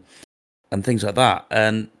find and things like that,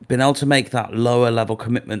 and being able to make that lower level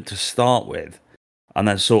commitment to start with and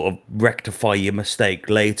then sort of rectify your mistake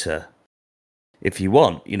later if you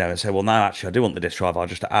want, and say, well, now actually I do want the disk drive, I'll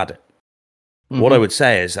just add it. What I would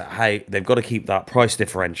say is that, hey, they've got to keep that price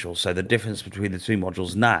differential, so the difference between the two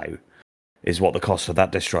modules now is what the cost of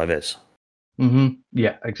that disk drive is.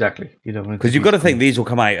 Yeah, exactly. Because you've got to think these will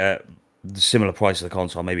come out at the similar price of the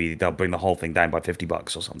console. Maybe they'll bring the whole thing down by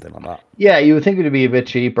 $50 or something like that. Yeah, you would think it would be a bit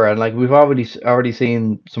cheaper, and like we've already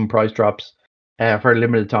seen some price drops for a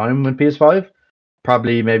limited time with PS5.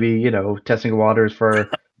 Probably maybe testing the waters for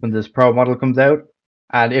when this Pro model comes out,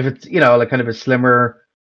 and if it's like kind of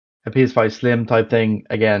a PS5 Slim type thing,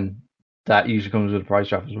 again, that usually comes with a price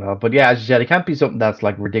drop as well. But yeah, as you said, it can't be something that's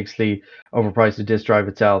like ridiculously overpriced, the disc drive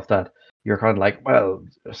itself, that you're kind of like, well,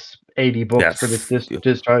 $80 for this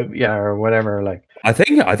disc drive, yeah, or whatever. Like, I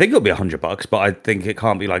think it'll be $100, but I think it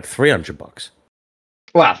can't be like $300.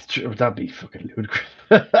 Well, that'd be fucking ludicrous.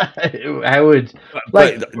 I would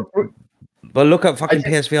but look at fucking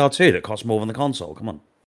PSVR 2 that costs more than the console. Come on.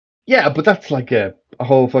 Yeah, but that's like a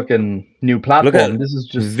whole fucking new platform. Look at this is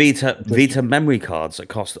just Vita memory cards that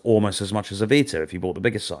cost almost as much as a Vita if you bought the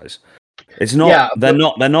biggest size. It's not. Yeah, they're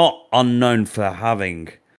not unknown for having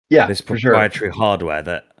this proprietary hardware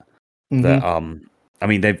that I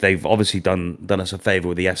mean they've obviously done us a favor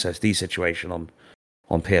with the SSD situation on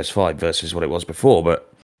PS5 versus what it was before,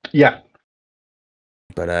 but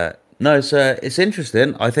no, it's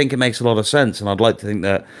interesting. I think it makes a lot of sense, and I'd like to think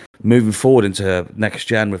that moving forward into next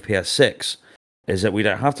gen with PS6 is that we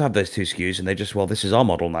don't have to have those two SKUs, and they just, well, this is our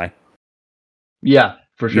model now. Yeah,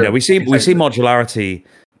 for sure. We see modularity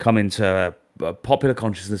come into popular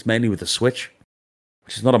consciousness mainly with the Switch,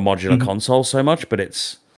 which is not a modular console so much, but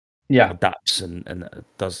it's adapts and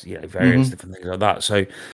does various different things like that. So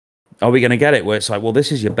are we going to get it where it's like, well,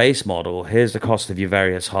 this is your base model, here's the cost of your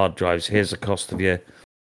various hard drives, here's the cost of your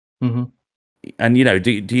and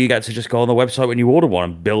do you get to just go on the website when you order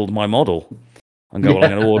one and build my model and go, well,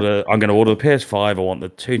 I'm going to order the PS5, I want the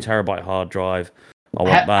 2 terabyte hard drive, I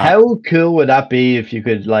want that. How cool would that be if you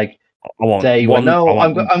could like say, well, no,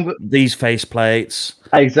 I'm these face plates.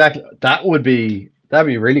 Exactly, that'd be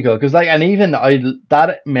really cool because and even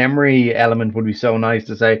that memory element would be so nice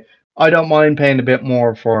to say, I don't mind paying a bit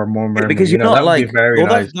more for more memory, because you're not like very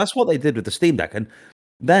nice. That's what they did with the Steam Deck, and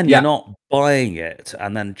then you're not buying it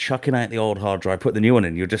and then chucking out the old hard drive, put the new one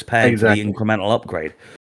in. You're just paying for the incremental upgrade.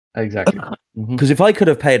 Exactly. Because if I could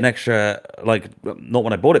have paid an extra, like not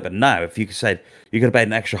when I bought it, but now, if you said you could have paid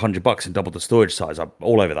an extra $100 and doubled the storage size, I'm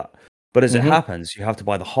all over that. But as it happens, you have to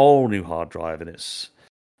buy the whole new hard drive, and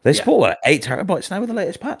they support 8 terabytes now with the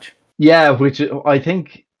latest patch. Yeah, which I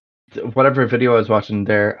think whatever video I was watching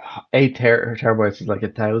there, 8 terabytes is like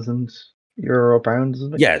 £1,000 pounds,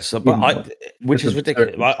 isn't it? Yes, but which is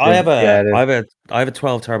ridiculous. I have a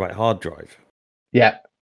 12 terabyte hard drive. Yeah.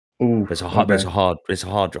 Ooh, it's a hard drive.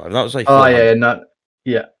 That was like Oh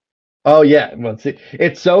yeah. Well, see,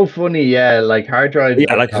 it's so funny. Yeah, like hard drive.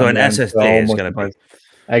 Yeah, like so an SSD is going to be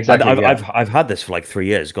exactly. I've had this for like 3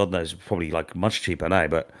 years. God knows, probably like much cheaper now.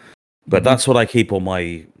 But that's what I keep all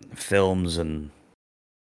my films and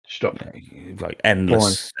stuff, like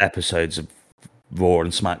endless episodes of Raw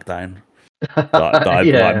and SmackDown.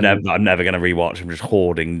 I'm never going to rewatch. I'm just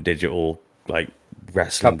hoarding digital like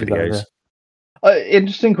wrestling videos.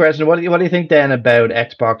 Interesting question. What do you think then about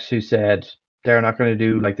Xbox, who said they're not going to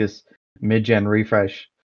do like this mid-gen refresh.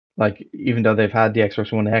 Like even though they've had the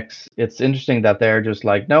Xbox One X, it's interesting that they're just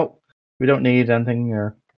like, nope, we don't need anything.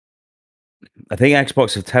 Or I think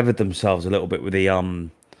Xbox have tethered themselves a little bit with the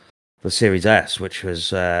Series S, which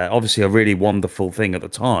was obviously a really wonderful thing at the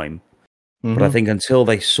time. But I think until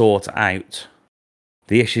they sort out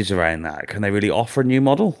the issues around that, can they really offer a new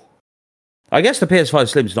model? I guess the PS5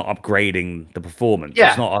 Slim's not upgrading the performance.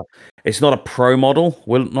 yeah, It's not a pro model.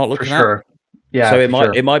 We're not for looking at. sure. Yeah, So for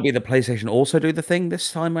sure. it might be the PlayStation also do the thing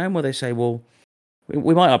this time around where they say, well,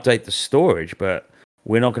 we might update the storage, but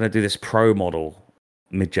we're not going to do this pro model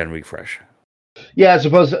mid-gen refresh. Yeah, I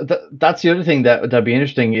suppose that's the other thing that'd be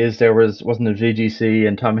interesting is wasn't it VGC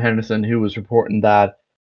and Tom Henderson who was reporting that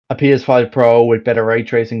a PS5 Pro with better ray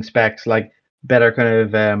tracing specs, like better kind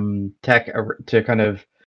of tech to kind of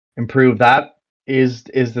improve that is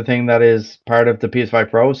the thing that is part of the PS5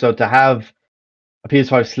 Pro. So to have a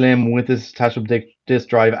PS5 Slim with this attachable disk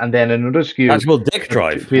drive and then another SKU, Actual dick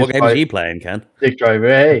drive. What games are you playing, Ken? disk drive,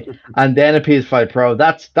 hey, and then a PS5 Pro.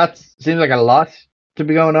 That seems like a lot to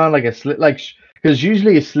be going on. Like because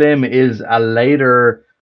usually a Slim is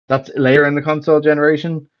that's later in the console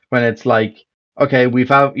generation when it's like, okay,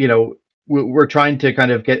 we're trying to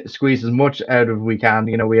kind of squeeze as much out of we can.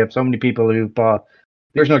 We have so many people who bought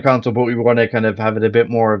the original console, but we want to kind of have it a bit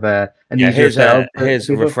more of an easier sell. Here's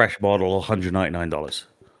a refresh model, $199.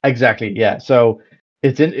 Exactly, yeah. So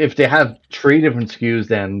if they have 3 different SKUs,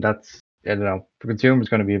 then that's, I don't know, for consumers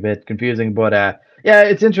going to be a bit confusing. But yeah,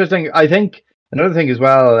 it's interesting. I think another thing as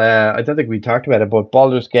well, I don't think we talked about it, but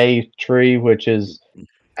Baldur's Gate 3, which is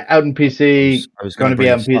out in PC, I was going to be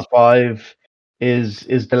out on PS5,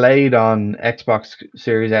 is delayed on Xbox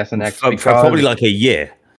Series S and X for probably like a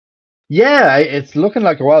year. Yeah, it's looking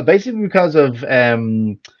like a while, basically because of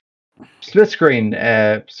split screen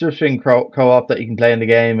co-op that you can play in the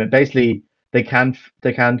game. And basically, they can't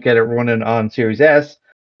get it running on Series S,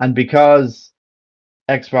 and because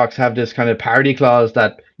Xbox have this kind of parity clause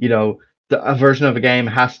that a version of a game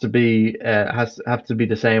has to be have to be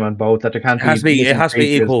the same on both. That there can't be it has to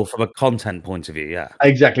be equal from a content point of view. Yeah,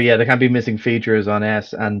 exactly. Yeah, there can't be missing features on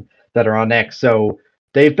S and that are on X. So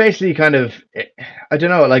they've basically kind of, I don't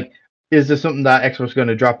know, like, is there something that Xbox is going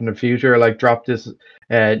to drop in the future, like drop this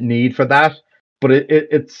need for that? But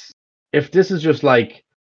it's if this is just like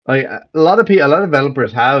a lot of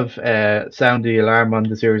developers have sound the alarm on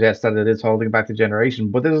the Series S that it is holding back the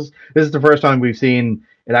generation. But this is the first time we've seen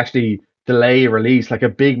it actually delay release, like a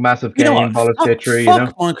big massive game. Fuck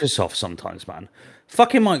Microsoft sometimes, man.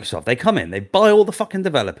 Fucking Microsoft. They come in, they buy all the fucking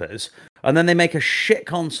developers, and then they make a shit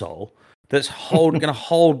console that's going to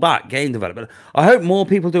hold back game development. I hope more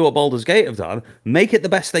people do what Baldur's Gate have done, make it the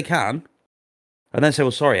best they can, and then say,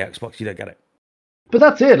 well, sorry, Xbox, you don't get it. But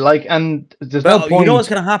that's it. Like, and there's no point. You know what's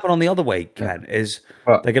going to happen on the other way, Ken, is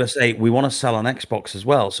they're going to say, we want to sell on Xbox as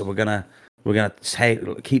well, so we're going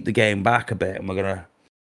to keep the game back a bit, and we're going to...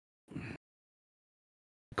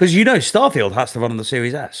 Because Starfield has to run on the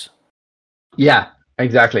Series S. Yeah,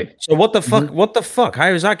 exactly. So what the fuck? What the fuck? How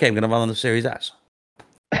is that game going to run on the Series S?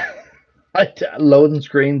 Loading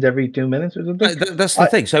screens every 2 minutes or something. That's the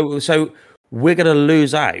thing. So we're going to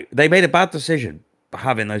lose out. They made a bad decision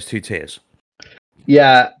having those 2 tiers.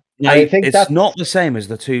 Yeah, now, I think it's not the same as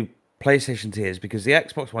the 2 PlayStation tiers because the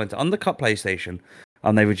Xbox wanted to undercut PlayStation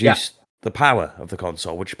and they reduced the power of the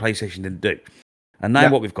console, which PlayStation didn't do. And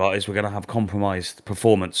now what we've got is we're going to have compromised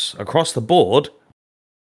performance across the board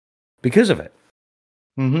because of it.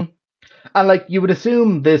 Mm-hmm. And like you would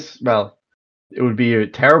assume this, well, it would be a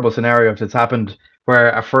terrible scenario if it's happened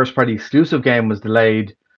where a first-party exclusive game was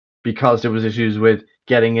delayed because there was issues with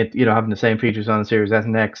getting it, having the same features on the Series S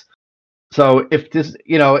and X. So if this,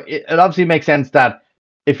 it obviously makes sense that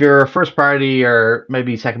if you're a first party or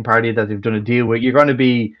maybe second party that they've done a deal with, you're going to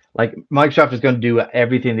be like Microsoft is going to do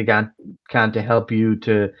everything they can to help you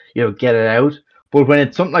to get it out. But when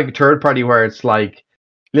it's something like a third party where it's like,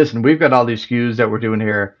 listen, we've got all these SKUs that we're doing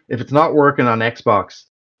here. If it's not working on Xbox,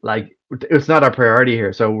 like it's not our priority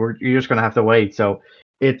here. So you're just going to have to wait. So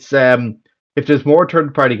it's if there's more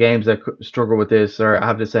third party games that struggle with this or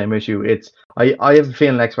have the same issue, I have a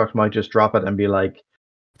feeling Xbox might just drop it and be like,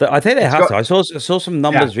 I think they have to. I saw some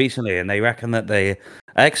numbers recently, and they reckon that the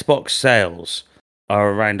Xbox sales are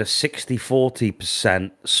around a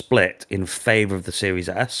 60-40% split in favor of the Series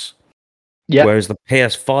S. Yeah. Whereas the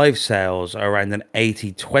PS5 sales are around an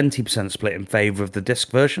 80-20% split in favor of the disc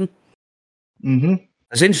version. Mm-hmm.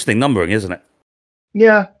 It's interesting numbering, isn't it?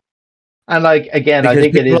 Yeah. And like again, because I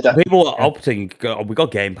think it is that people are opting. We got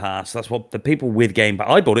Game Pass. That's what the people with Game Pass.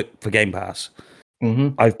 I bought it for Game Pass. Mm-hmm.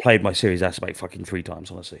 I've played my Series S about fucking 3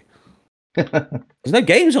 times, honestly. There's no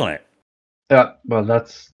games on it. Yeah, well,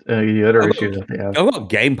 that's the other issue that they have. I've got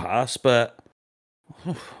Game Pass, but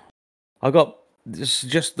I got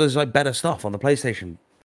there's like better stuff on the PlayStation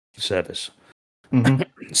service.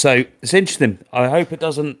 Mm-hmm. So it's interesting. I hope it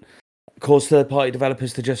doesn't cause third-party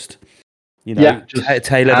developers to just, Yeah, just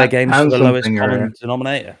tailor their games to hand the lowest something common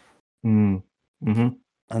denominator, Mm-hmm.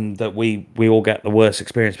 and that we all get the worst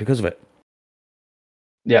experience because of it.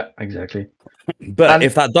 Yeah, exactly. But And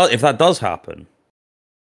if that does happen,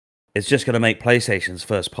 it's just going to make PlayStation's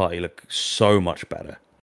first party look so much better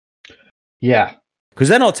yeah. because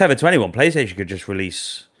they're not tethered to anyone. PlayStation could just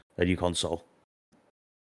release a new console,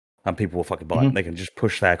 and people will fucking buy it. Mm-hmm. They can just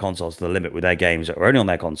push their consoles to the limit with their games that are only on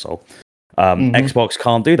their console. Mm-hmm. Xbox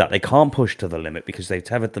can't do that. They can't push to the limit because they've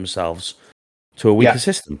tethered themselves to a weaker Yeah.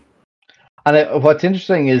 system. And what's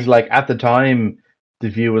interesting is, like, at the time, the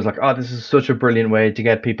view was like, oh, this is such a brilliant way to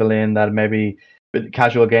get people in that maybe with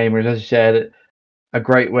casual gamers, as you said, a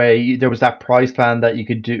great way. There was that price plan that you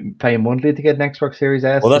could pay monthly to get an Xbox Series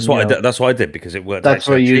S. Well, And, that's what I did because it worked out that's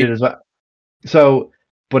so what you cheap. did as well. So,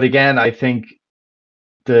 but again, I think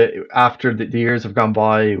after the years have gone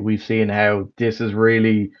by, we've seen how this is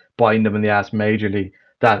really biting them in the ass majorly.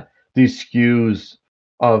 That these SKUs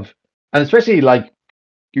of, and especially like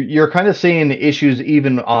you're kind of seeing issues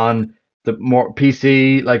even on the more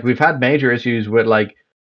PC. Like we've had major issues with like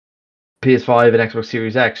PS5 and Xbox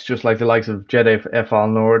Series X, just like the likes of Jedi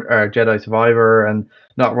Fallen Order or Jedi Survivor, and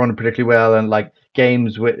not running particularly well, and like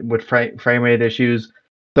games with frame rate issues.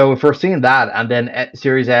 So if we're seeing that, and then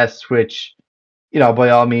Series S, which by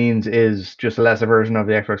all means is just a lesser version of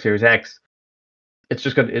the Xbox Series X, it's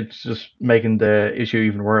just making the issue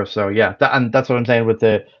even worse. So yeah, and that's what I'm saying with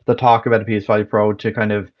the talk about the PS5 Pro, to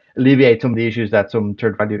kind of alleviate some of the issues that some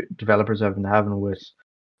third-party developers have been having with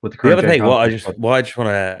the The current other gen thing, consoles. what I just want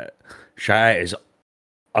to shout out is,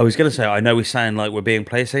 I was going to say, I know we sound like we're being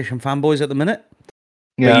PlayStation fanboys at the minute,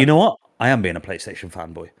 but you Yeah. know what? I am being a PlayStation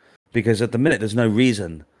fanboy because at the minute there's no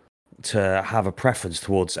reason to have a preference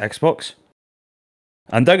towards Xbox.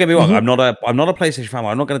 And don't get me wrong, Mm-hmm. I'm not a PlayStation fan.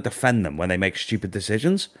 I'm not going to defend them when they make stupid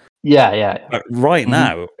decisions. Yeah. But right Mm-hmm.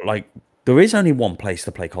 now, like, there is only one place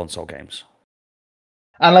to play console games.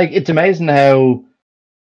 And like it's amazing how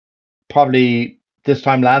probably this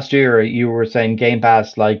time last year you were saying Game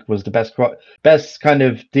Pass like was the best kind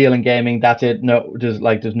of deal in gaming. That's it. No, there's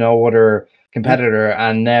no other Mm. competitor.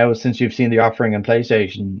 And now since you've seen the offering on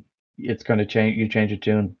PlayStation, it's going to change. You change your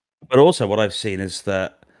tune. But also, what I've seen is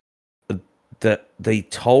that the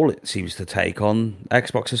toll it seems to take on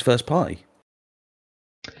Xbox's first party.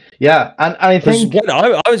 Yeah, and I Because think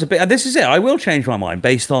I was a bit, and this is it. I will change my mind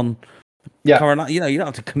based on yeah, current. You don't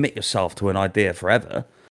have to commit yourself to an idea forever.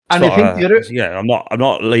 and So, I think the other I'm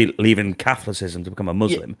not leaving Catholicism to become a yeah,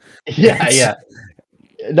 Muslim. yeah.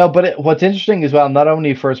 No, but what's interesting as well, not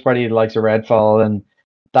only first party likes of Redfall and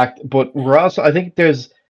that, but we're also, I think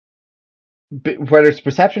there's, whether it's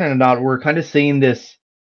perception or not, we're kind of seeing this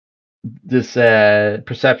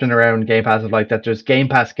perception around Game Pass of like that there's Game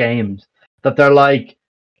Pass games that they're like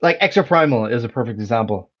Extra Primal is a perfect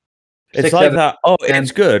example. It's 6 like out of that. Oh, 10.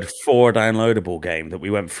 it's good for a downloadable game that we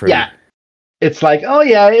went through. Yeah, it's like, oh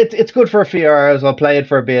yeah, it's good for a few hours. I'll play it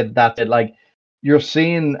for a bit. That's it. Like you're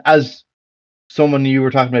seeing, as someone, you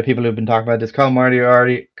were talking about people who've been talking about this. Calamari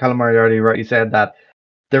already rightly said that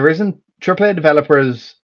there isn't AAA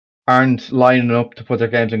developers aren't lining up to put their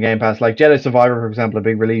games on Game Pass. Like Jedi Survivor, for example, a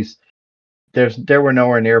big release. There were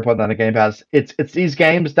nowhere near putting on a Game Pass. It's these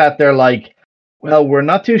games that they're like, well, we're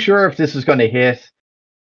not too sure if this is going to hit.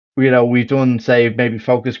 We've done, say, maybe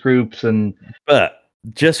focus groups and But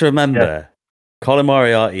just yeah. remember, Colin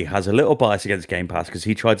Moriarty has a little bias against Game Pass because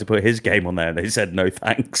he tried to put his game on there and they said no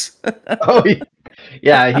thanks. Oh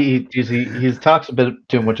yeah, he's talks a bit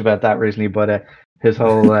too much about that recently, but his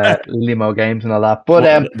whole limo games and all that. But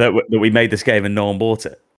that we made this game and no one bought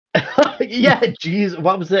it. yeah, geez,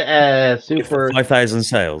 what was it? Super 5,000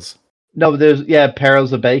 sales. No, there's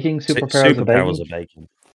Perils of Baking, Super Perils Super of Baking. Perils of Bacon.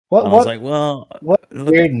 What And I was like, well, what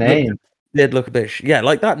weird name? Did look a bit, yeah,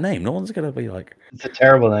 like that name. No one's gonna be like, It's a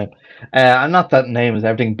terrible name. And not that name is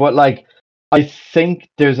everything, but like I think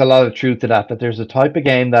there's a lot of truth to that. That there's a type of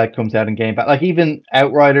game that comes out in Game Pass. Like even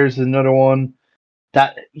Outriders is another one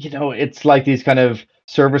that it's like these kind of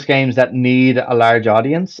service games that need a large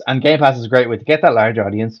audience, and Game Pass is a great way to get that large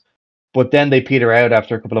audience. But then they peter out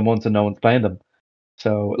after a couple of months and no one's playing them.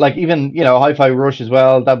 So like even Hi-Fi Rush as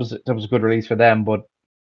well. That was a good release for them, but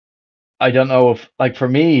I don't know if, like, for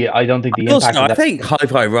me, I don't think the impact of I that. think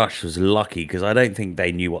Hi-Fi Rush was lucky because I don't think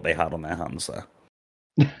they knew what they had on their hands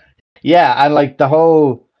there. Yeah, and like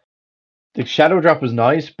the Shadow Drop was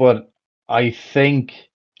nice, but I think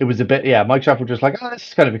it was a bit, Microsoft were just like, oh, this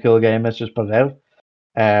is kind of a cool game, let's just put it out.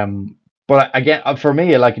 But again, for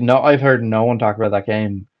me, like, no, I've heard no one talk about that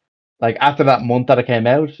game. Like, after that month that it came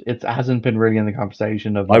out, it hasn't been really in the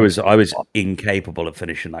conversation of, like, I was incapable of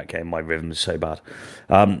finishing that game. My rhythm was so bad.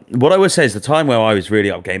 What I would say is the time where I was really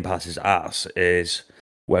up Game Pass's ass is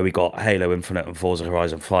where we got Halo Infinite and Forza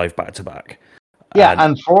Horizon 5 back to back.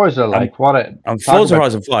 and Forza, like, and Forza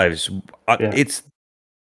Horizon 5 is it's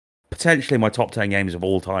potentially my top 10 games of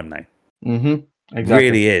all time now. Exactly.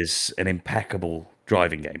 Really is an impeccable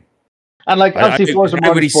driving game. And like, obviously, Forza I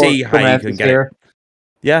really see how you can get it.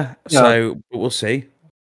 Yeah, so we'll see.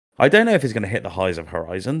 I don't know if it's going to hit the highs of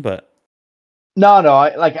Horizon, but no,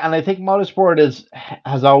 I think Motorsport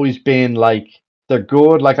has always been like, they're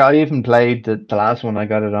good. Like, I even played the last one. I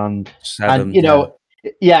got it on 7.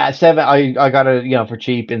 And 7. I got it for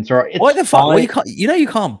cheap in store. Why the fuck? Well, you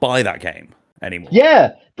can't buy that game anymore.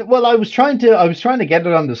 Yeah. Well, I was trying to get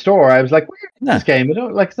it on the store. I was like, where's this game?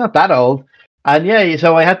 It's not that old. And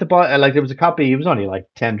so I had to buy, like, there was a copy. It was only like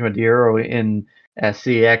 10-20 euro in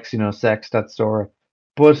CX, Sex, that store.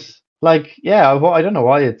 But like, I don't know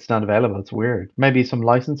why it's not available. It's weird. Maybe some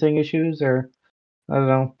licensing issues, or I don't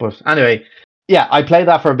know. But anyway, I played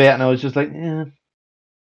that for a bit, and I was just like,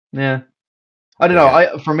 yeah. I don't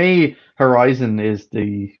know. For me, Horizon is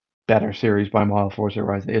the better series by mile. Forza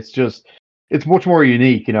Horizon. It's much more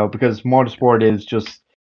unique, because Motorsport is just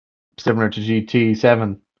similar to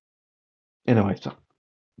GT7 in a way. So,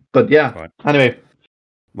 but anyway.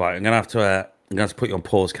 Right, I'm gonna have to put you on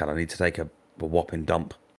pause, Cal. I need to take a whopping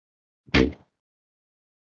dump. A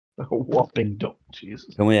whopping dump,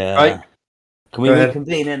 Jesus. Can we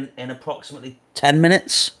reconvene in approximately 10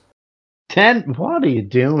 minutes? 10? What are you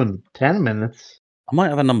doing? 10 minutes? I might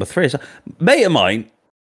have a number 3. So, mate of mine,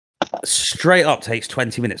 straight up takes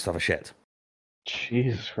 20 minutes to have a shit.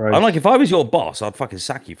 Jesus Christ. I'm like, if I was your boss, I'd fucking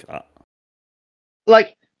sack you for that.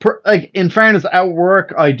 Like, in fairness, at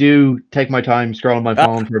work, I do take my time scrolling my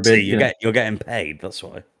phone for a bit. You're getting paid, that's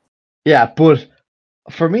why. Yeah, but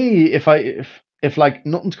for me, if like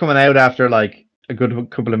nothing's coming out after like a good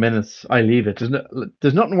couple of minutes, I leave it.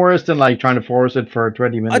 There's nothing worse than like trying to force it for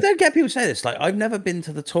 20 minutes. I don't get people say this. Like, I've never been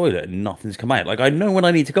to the toilet and nothing's come out. Like, I know when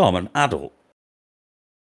I need to go. I'm an adult.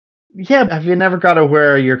 Yeah, have you never got to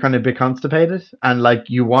where you're kind of a bit constipated and like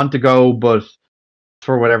you want to go, but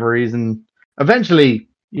for whatever reason, eventually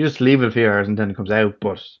you just leave it a few hours and then it comes out.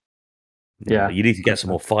 But you need to get some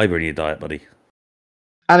more fiber in your diet, buddy.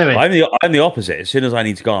 Anyway, I'm the opposite. As soon as I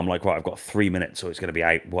need to go, I'm like, right, I've got 3 minutes, so it's going to be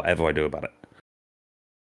out. Whatever I do about it.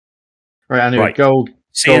 Right. Anyway, go.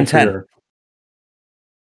 See you in 10.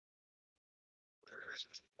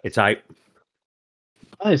 It's out.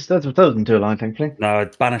 Nice. That wasn't too long, thankfully. No, I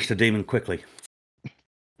banished the demon quickly.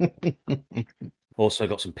 Also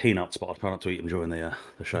got some peanuts, but I'll try not to eat them during the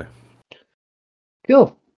show.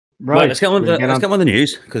 Cool. Right. Let's get on with the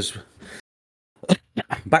news, because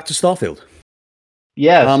back to Starfield.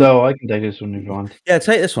 Yeah, so I can take this one if you want. Yeah,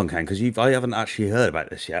 take this one, Ken, because I haven't actually heard about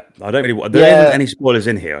this yet. I don't really. There isn't any spoilers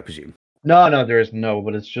in here, I presume. No, there is no,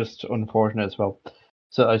 but it's just unfortunate as well.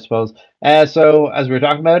 So I suppose. So as we were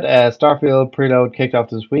talking about, Starfield preload kicked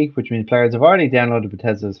off this week, which means players have already downloaded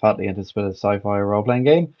Bethesda's hotly anticipated sci-fi role-playing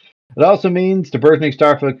game. It also means the burgeoning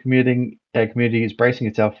Starfield community is bracing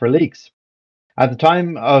itself for leaks. At the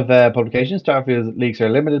time of publication, Starfield leaks are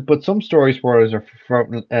limited, but some story spoilers are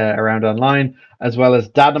around online, as well as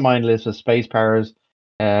data mine lists of space powers,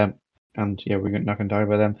 and we're not going to talk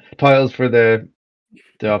about them. Titles for the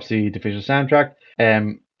obviously the official soundtrack.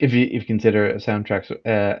 If you consider a soundtrack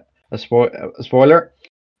a spoiler,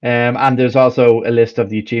 and there's also a list of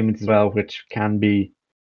the achievements as well, which can be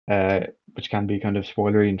kind of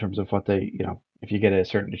spoilery in terms of what they, if you get a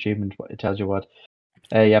certain achievement, it tells you what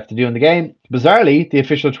you have to do in the game. Bizarrely, the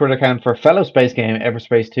official Twitter account for fellow space game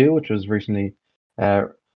Everspace 2, which was recently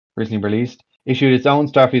released, issued its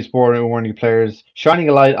own Starfield spoiler warning players, shining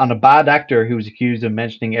a light on a bad actor who was accused of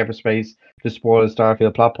mentioning Everspace to spoil a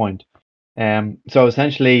Starfield plot point. So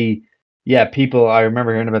essentially, people, I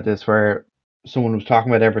remember hearing about this where someone was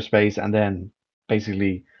talking about Everspace and then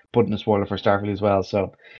basically putting a spoiler for Starfield as well.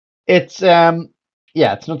 So it's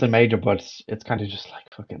it's nothing major, but it's kind of just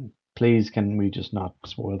like, fucking, please, can we just not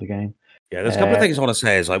spoil the game? Yeah, there's a couple of things I want to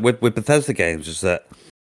say. Is like with Bethesda games, is that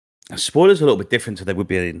spoilers are a little bit different to they would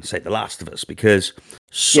be in, say, The Last of Us, because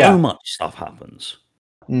so much stuff happens.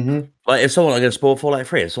 Mm-hmm. Like, if someone, I'm going to spoil Fallout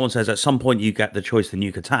 3, if someone says at some point you get the choice to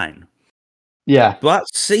nuke a town, well, that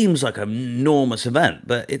seems like an enormous event,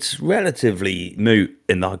 but it's relatively moot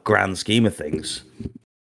in the grand scheme of things. Which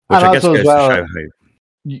and I guess goes to show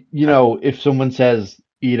how. If someone says,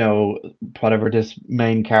 whatever, this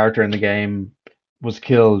main character in the game was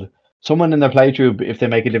killed, someone in their playthrough, if they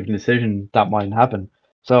make a different decision, that mightn't happen.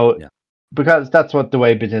 So Yeah. because that's what the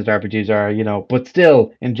way business RPGs are, but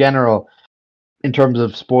still, in general, in terms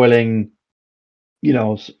of spoiling,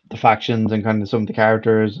 the factions and kind of some of the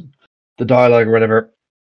characters, the dialogue or whatever,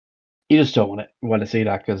 you just don't want to see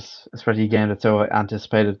that because especially a game that's so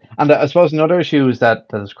anticipated. And I suppose another issue is that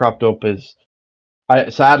has cropped up is,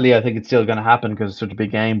 sadly, I think it's still going to happen because it's such a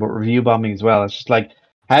big game, but review bombing as well. It's just like,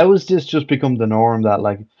 how has this just become the norm that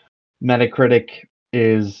like Metacritic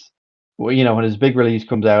is, when his big release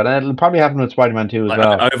comes out, and it'll probably happen with Spider-Man 2 as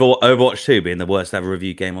well. Overwatch 2 being the worst ever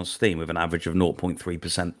review game on Steam with an average of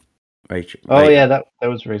 0.3% rating. Oh yeah, that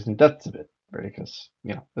was recently. That's a bit ridiculous.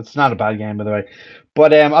 It's not a bad game by the way,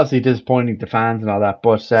 but obviously disappointing to fans and all that.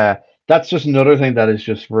 But that's just another thing that is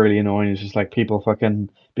just really annoying. It's just like people fucking,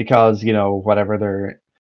 because whatever, they're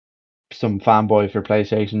some fanboy for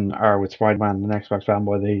PlayStation or with Spider-Man and Xbox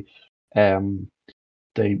fanboy,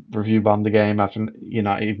 they review bomb the game after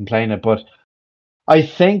not even playing it. But I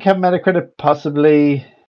think have Metacritic possibly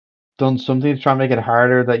done something to try and make it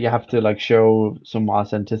harder that you have to like show some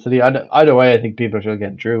authenticity. Either way, I think people are still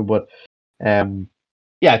getting through, but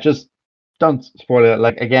yeah, just don't spoil it.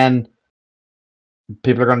 Like again,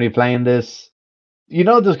 people are going to be playing this. There's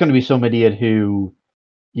going to be some idiot who,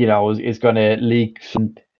 is going to leak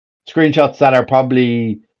some screenshots that are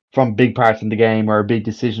probably from big parts in the game or a big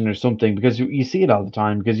decision or something, because you see it all the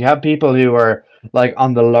time. Because you have people who are like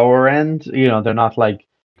on the lower end, they're not like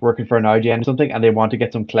working for an IGN or something, and they want to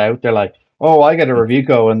get some clout. They're like, "Oh, I get a review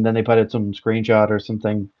code," and then they put out some screenshot or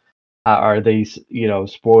something, or they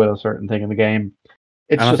spoil a certain thing in the game.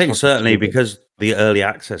 And I think certainly stupid. Because the early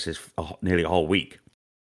access is nearly a whole week.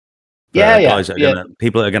 Guys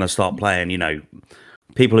people are gonna start playing.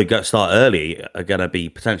 People who start early are gonna be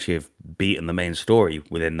potentially have beaten the main story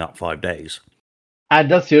within that 5 days.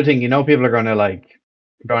 And that's the other thing, people are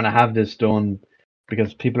gonna have this done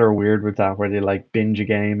because people are weird with that, where they like binge a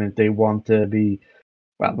game and they want to be,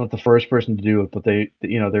 well, not the first person to do it, but they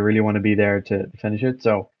really want to be there to finish it.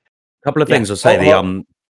 So, a couple of things I'll say.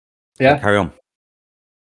 Carry on.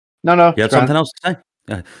 No. You had something else to say?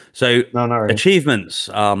 Yeah. So, no, not really. Achievements.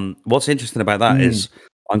 What's interesting about that is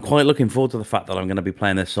I'm quite looking forward to the fact that I'm going to be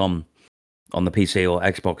playing this on the PC or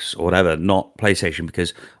Xbox or whatever, not PlayStation,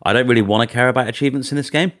 because I don't really want to care about achievements in this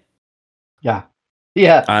game. Yeah.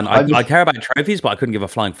 And I care about trophies, but I couldn't give a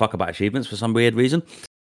flying fuck about achievements for some weird reason.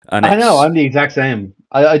 And I know, I'm the exact same.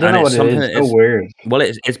 I don't know what it is. It's so weird. Well,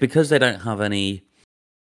 it's because they don't have any.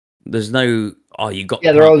 There's no. Oh, you got.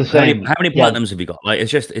 Yeah, they're all the same. How many platinums have you got? Like,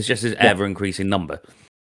 it's just this ever increasing number.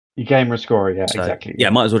 Your gamer score, exactly. Yeah,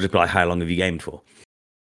 might as well just be like, how long have you gamed for?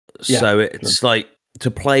 Yeah, so it's like,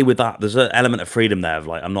 to play with that, there's an element of freedom there of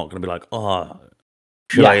like, I'm not going to be like, oh,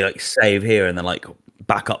 should I like save here and then like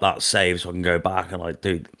back up that save so I can go back and like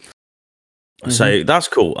do. So that's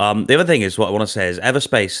cool. The other thing is, what I want to say is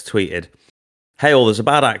Everspace tweeted, "Hey all, there's a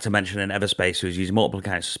bad actor mentioned in Everspace who is using multiple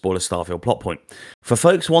accounts to spoil a Starfield plot point. For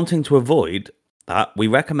folks wanting to avoid that, we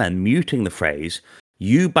recommend muting the phrase,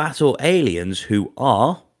 'You battle aliens who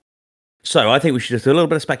are.'" So I think we should just do a little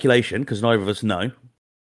bit of speculation because neither of us know.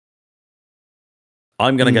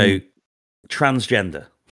 I'm going to go transgender.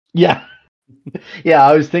 Yeah. Yeah,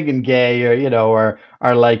 I was thinking gay or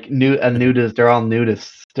like nudist. They're all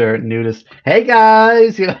nudists. They're nudists. Hey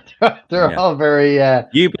guys, they're all very.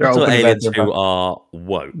 You battle aliens who are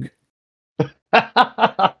woke.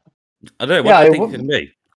 I don't know. What do you think it can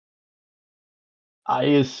be? I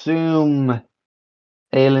assume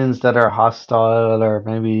aliens that are hostile, or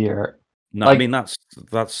maybe No, I mean that's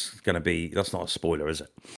going to be, that's not a spoiler, is it?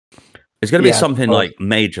 It's going to be something like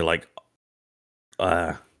major, like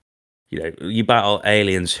you battle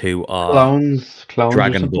aliens who are clones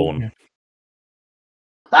dragonborn.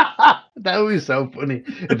 That would be so funny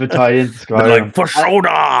if it tied into Skyrim. Like, for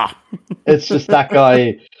shoulder. It's just that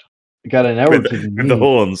guy got an arrow to with the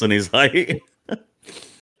horns, and he's like.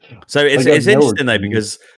 So it's interesting though,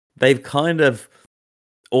 because they've kind of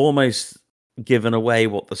almost given away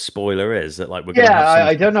what the spoiler is. That like we're gonna have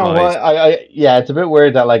I don't know what it's a bit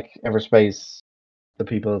weird that like Everspace, the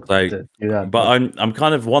people do that. But I'm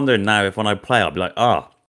kind of wondering now if when I play, I'll be like,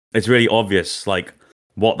 it's really obvious like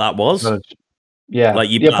what that was. Yeah, like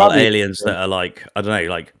you battle aliens that are like, I don't know,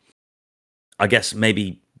 like I guess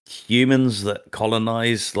maybe humans that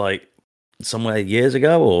colonized like somewhere years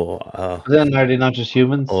ago, or then are they not just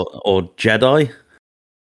humans or Jedi?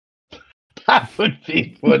 That would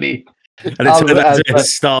be funny. And it's a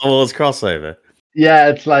Star Wars crossover. Yeah,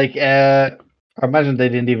 it's like I imagine they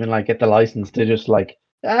didn't even like get the license. They just like,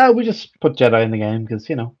 we just put Jedi in the game because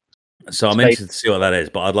So I'm interested to see what that is,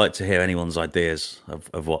 but I'd like to hear anyone's ideas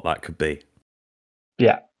of what that could be.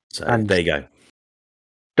 Yeah. So And there you go.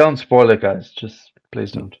 don't spoil it, guys. Just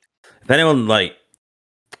please don't. If anyone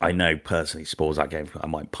I know personally spoils that game, I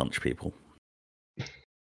might punch people.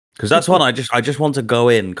 Because that's one I just want to go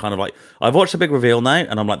in kind of like I've watched the big reveal now,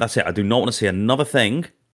 and I'm like, that's it. I do not want to see another thing.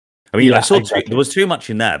 I mean, I saw there was too much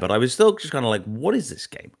in there, but I was still just kind of like, what is this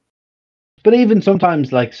game? But even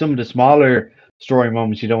sometimes, like some of the smaller story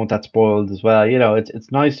moments, you don't want that spoiled as well. You know,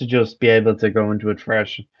 it's nice to just be able to go into it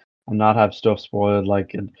fresh and not have stuff spoiled.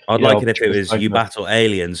 Like, and I'd like it if it was you battle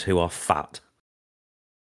aliens who are fat,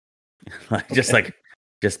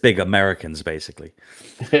 just big Americans, basically.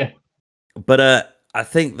 But I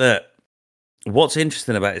think that what's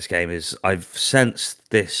interesting about this game is I've sensed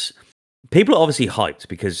this. People are obviously hyped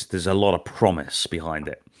because there's a lot of promise behind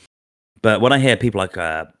it. But when I hear people like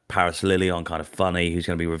Paris Lillion, kind of funny, who's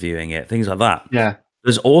going to be reviewing it, things like that. Yeah.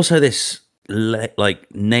 There's also this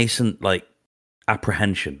nascent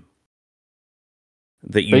apprehension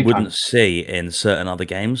that you wouldn't see in certain other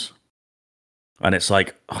games. And it's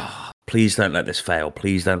like, oh, please don't let this fail.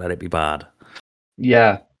 Please don't let it be bad.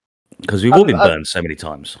 Yeah. Because we've all been burned so many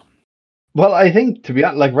times. Well, I think, to be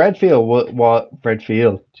honest, like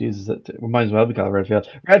Redfield, Jesus, it might as well be called Redfield.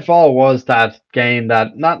 Redfall was that game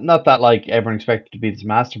that, not that like everyone expected to be this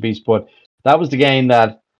masterpiece, but that was the game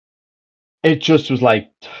that it just was like,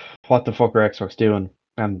 what the fuck are Xbox doing?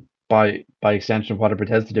 And by extension, what are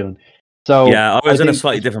Bethesda doing? So yeah, I was in a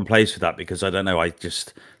slightly different place with that because I don't know,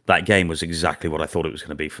 that game was exactly what I thought it was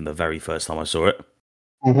going to be from the very first time I saw it.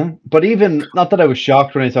 Mm-hmm. But even, not that I was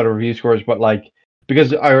shocked when I saw the review scores, but like,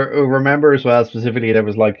 because I remember as well specifically there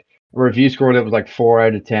was like a review score that was like 4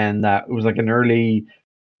 out of 10. That it was like an early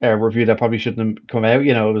review that probably shouldn't have come out.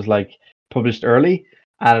 You know, it was like published early,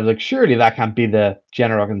 and I was like, surely that can't be the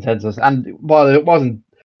general consensus. And while it wasn't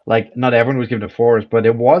like not everyone was giving it 4s, but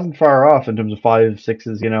it wasn't far off in terms of 5,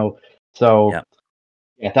 6s. You know, so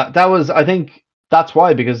yeah, that was, I think that's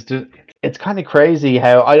why, because it's kind of crazy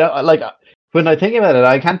how I like when I think about it,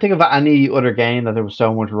 I can't think of any other game that there was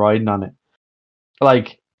so much riding on it.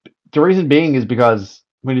 Like, the reason being is because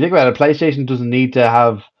when you think about it, PlayStation doesn't need to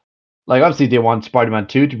have, like, obviously they want Spider-Man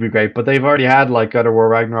 2 to be great, but they've already had like God of War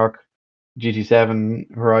Ragnarok,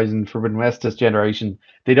 GT7, Horizon Forbidden West this generation.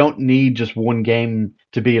 They don't need just one game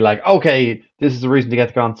to be like, okay, this is the reason to get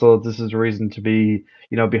the console, this is the reason to be,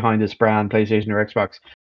 you know, behind this brand, PlayStation or Xbox.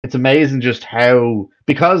 It's amazing just how,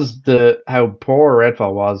 because how poor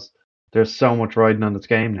Redfall was, there's so much riding on this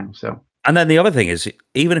game now. So, and then the other thing is,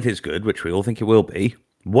 even if it's good, which we all think it will be,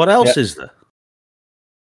 what else is there?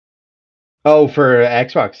 Oh, for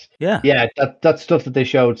Xbox? Yeah. Yeah, that's stuff that they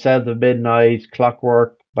showed. South of Midnight,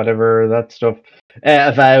 Clockwork, whatever, that stuff.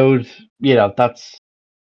 Avowed, you know, that's,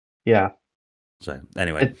 yeah. So,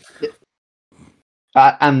 anyway.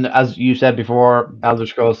 And as you said before, Elder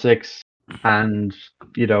Scrolls 6, and,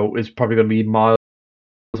 you know, is probably going to be miles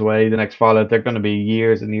away. The next Fallout, they're going to be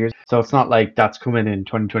years and years. So it's not like that's coming in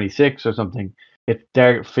 2026 or something. If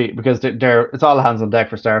they're because they're it's all hands on deck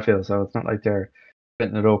for Starfield, so it's not like they're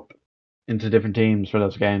splitting it up into different teams for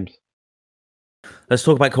those games. Let's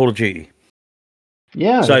talk about Call of Duty.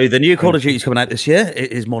 Yeah. So the new Call of Duty is coming out this year.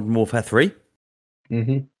 It is Modern Warfare 3.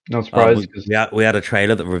 Mm-hmm. No surprise. We had a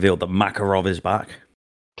trailer that revealed that Makarov is back.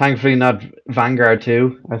 Thankfully, not Vanguard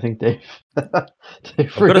 2. I think they've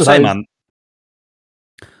I've got to say, man,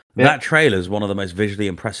 that trailer is one of the most visually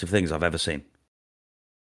impressive things I've ever seen.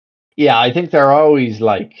 Yeah, I think they're always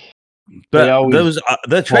like... But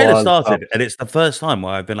the trailer started, and it's the first time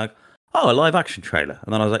where I've been like, oh, a live action trailer.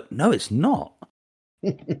 And then I was like, no, it's not.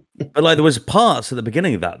 But like there was parts at the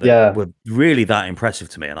beginning of that were really that impressive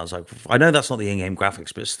to me. And I was like, I know that's not the in-game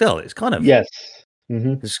graphics, but still, it's kind of... Yes.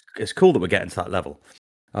 Mm-hmm. It's cool that we're getting to that level.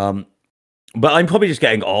 But I'm probably just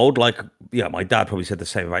getting old. Like, yeah, my dad probably said the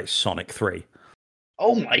same about Sonic 3.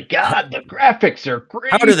 Oh my god, the graphics are crazy.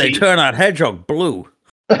 How do they turn out Hedgehog blue?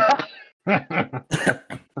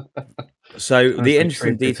 So the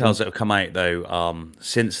interesting details that have come out though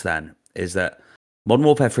since then is that Modern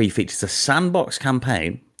Warfare 3 features a sandbox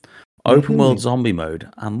campaign, open world zombie mode,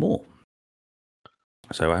 and more.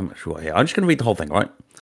 So how much what here? I'm just going to read the whole thing, right?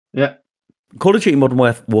 Yeah. Call of Duty Modern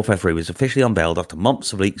Warfare 3 was officially unveiled after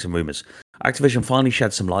months of leaks and rumours. Activision finally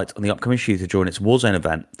shed some light on the upcoming shooter during its Warzone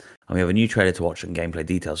event, and we have a new trailer to watch and gameplay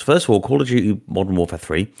details. First of all, Call of Duty Modern Warfare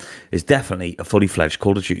 3 is definitely a fully fledged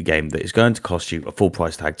Call of Duty game that is going to cost you a full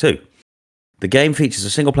price tag too. The game features a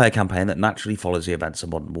single-player campaign that naturally follows the events of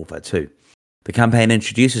Modern Warfare 2. The campaign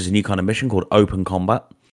introduces a new kind of mission called Open Combat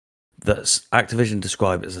that Activision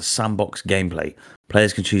described as a sandbox gameplay.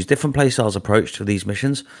 Players can choose different playstyles approach to these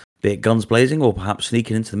missions, be it guns blazing or perhaps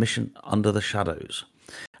sneaking into the mission under the shadows.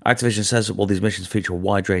 Activision says that while these missions feature a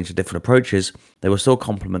wide range of different approaches, they will still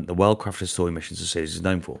complement the well-crafted story missions the series is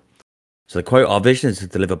known for. So the quote, "Our vision is to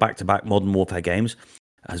deliver back-to-back Modern Warfare games,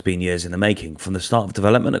 has been years in the making. From the start of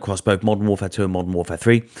development across both Modern Warfare 2 and Modern Warfare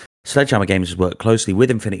 3, Sledgehammer Games has worked closely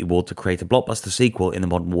with Infinity Ward to create a blockbuster sequel in the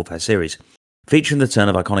Modern Warfare series. Featuring the turn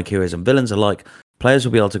of iconic heroes and villains alike, players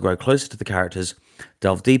will be able to grow closer to the characters,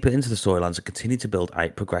 delve deeper into the storylines, and continue to build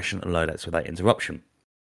out progression and loadouts without interruption."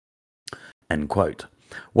 End quote.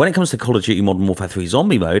 When it comes to Call of Duty Modern Warfare 3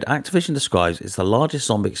 Zombie Mode, Activision describes it's the largest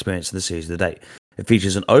zombie experience in the series to date. It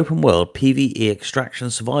features an open-world PvE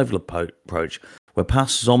extraction survival approach where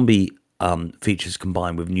past zombie features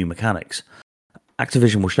combined with new mechanics.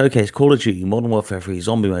 Activision will showcase Call of Duty Modern Warfare 3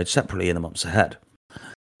 Zombie Mode separately in the months ahead.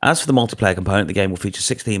 As for the multiplayer component, the game will feature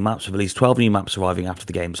 16 maps with at least 12 new maps arriving after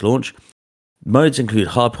the game's launch. Modes include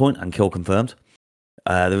Hardpoint and Kill Confirmed.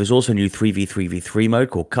 There is also a new 3v3v3 mode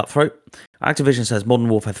called Cutthroat. Activision says Modern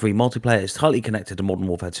Warfare 3 multiplayer is tightly connected to Modern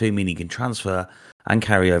Warfare 2, meaning you can transfer and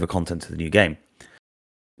carry over content to the new game.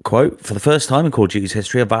 Quote, "For the first time in Call of Duty's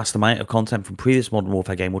history, a vast amount of content from previous Modern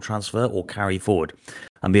Warfare game will transfer or carry forward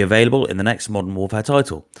and be available in the next Modern Warfare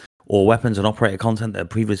title. All weapons and operator content that have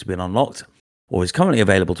previously been unlocked or is currently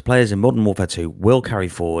available to players in Modern Warfare 2 will carry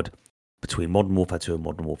forward between Modern Warfare 2 and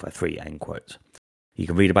Modern Warfare 3, end quote. You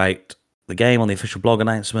can read about the game on the official blog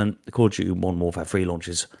announcement. The Call of Duty Modern Warfare 3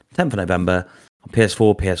 launches 10th of November on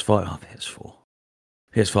PS4, PS5,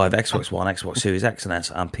 Xbox One, Xbox Series X and S,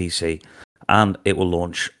 and PC. And it will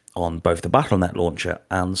launch on both the Battle.net launcher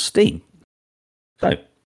and Steam. So,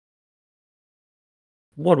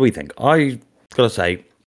 what do we think? I gotta say,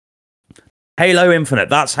 Halo Infinite,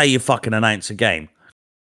 that's how you fucking announce a game.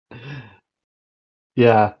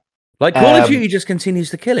 Yeah. Like, Call of Duty just continues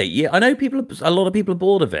to kill it. Yeah, I know a lot of people are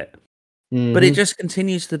bored of it, but it just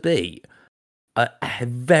continues to be a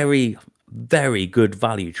very, very good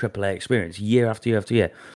value AAA experience year after year after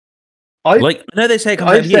year. I know they say you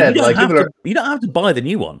don't have to buy the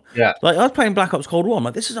new one. Yeah. Like, I was playing Black Ops Cold War. I'm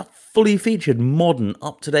like, this is a fully featured, modern,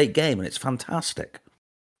 up-to-date game, and it's fantastic.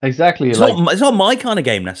 Exactly. It's not my kind of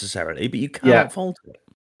game necessarily, but you cannot fault it.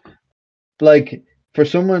 Like, for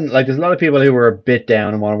someone, like, there's a lot of people who were a bit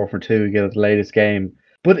down on Modern Warfare 2 to get the latest game.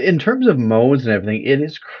 But in terms of modes and everything, it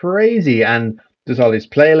is crazy. And there's all these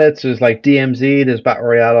playlists. There's, like, DMZ. There's Battle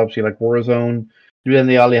Royale, obviously, like Warzone. Then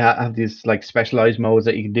they all have these, like, specialized modes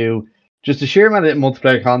that you can do. Just the sheer amount of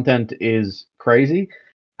multiplayer content is crazy.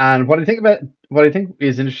 And what I think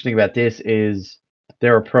is interesting about this is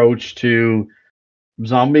their approach to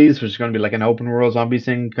zombies, which is going to be like an open world zombies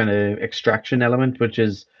thing, kind of extraction element,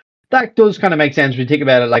 that does kind of make sense when you think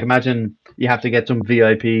about it. Like, imagine you have to get some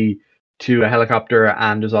VIP to a helicopter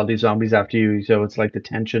and there's all these zombies after you, so it's like the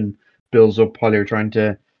tension builds up while you're trying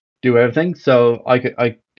to do everything. So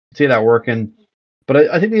I see that working. But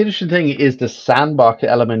I think the interesting thing is the sandbox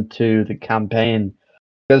element to the campaign.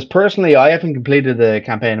 Because personally, I haven't completed the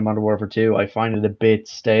campaign in Modern Warfare 2. I find it a bit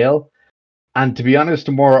stale. And to be honest,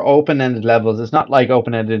 the more open-ended levels, it's not like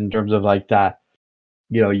open-ended in terms of like that.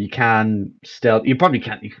 You know, you can stealth. You probably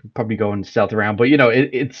can't. You can probably go and stealth around, but you know,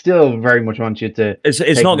 it still very much wants you to. It's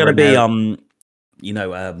not going to be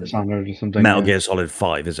Dishonored or something. Metal Gear Solid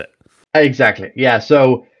 5, is it? Exactly. Yeah.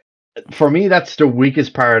 So for me, that's the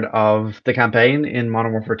weakest part of the campaign in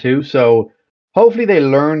Modern Warfare 2. So hopefully they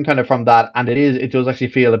learn kind of from that, and it does actually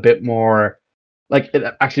feel a bit more like it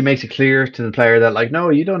actually makes it clear to the player that, like, no,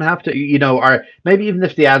 you don't have to, you know, or maybe even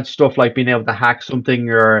if they add stuff like being able to hack something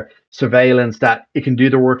or surveillance, that it can do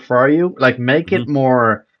the work for you, like make it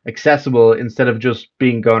more accessible instead of just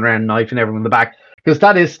going around knifing everyone in the back, because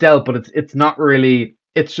that is stealth, but it's not really.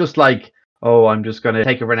 It's just like, oh, I'm just gonna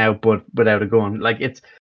take everyone out, but without a gun. Like it's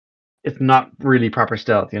not really proper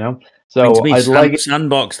stealth, you know. So I mean,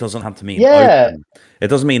 sandbox doesn't have to mean open. It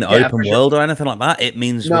doesn't mean open world or anything like that. It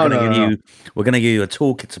means we're going to give you a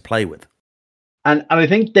toolkit to play with. And I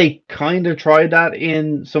think they kind of tried that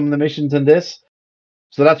in some of the missions in this.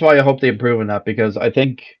 So that's why I hope they improve on that, because I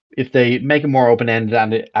think if they make it more open-ended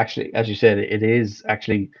and it actually, as you said, it is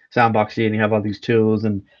actually sandboxy and you have all these tools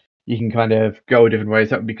and you can kind of go different ways,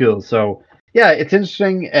 that would be cool. So yeah, it's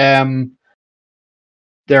interesting.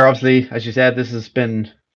 They're obviously, as you said, this has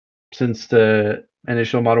been since the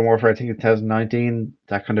initial Modern Warfare, I think in 2019,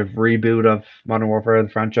 that kind of reboot of Modern Warfare, the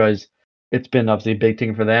franchise. It's been obviously a big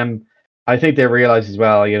thing for them. I think they realize as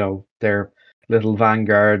well, you know, their little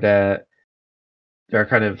Vanguard, their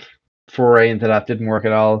kind of foray into that didn't work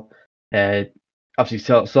at all.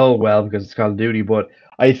 Obviously sold well because it's Call of Duty, but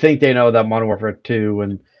I think they know that Modern Warfare 2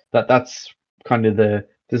 and that's kind of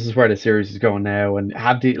this is where the series is going now. And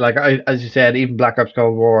as you said, even Black Ops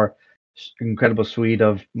Cold War, incredible suite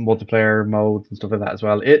of multiplayer modes and stuff like that as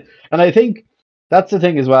well. And I think that's the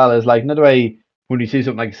thing as well, is like another way when you see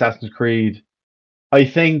something like Assassin's Creed, I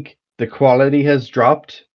think the quality has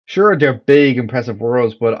dropped. Sure, they're big, impressive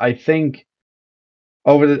worlds, but I think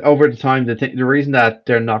over the time, the reason that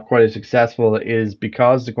they're not quite as successful is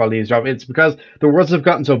because the quality has dropped. It's because the worlds have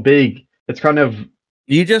gotten so big. It's kind of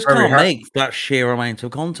You just very can't hard. make that sheer amount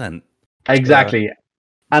of content. Exactly.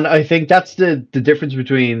 And I think that's the difference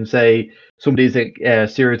between, say, some of these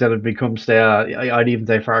series that have become stale. I'd even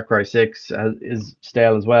say Far Cry 6 is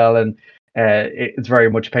stale as well, and it's very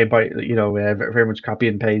much paid by, very much copy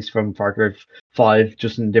and paste from Far Cry 5,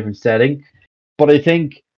 just in a different setting. But I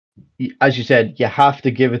think, as you said, you have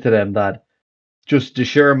to give it to them that just the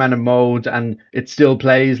sheer amount of modes, and it still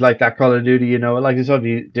plays like that Call of Duty, like there's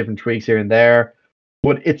obviously different tweaks here and there,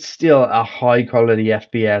 but it's still a high quality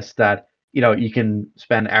FPS that, you can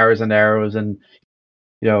spend hours and hours and,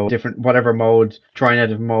 different whatever modes, trying out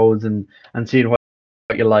different modes and seeing what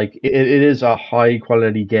you like. It is a high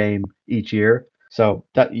quality game each year. So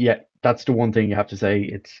that's the one thing you have to say.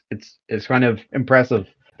 It's kind of impressive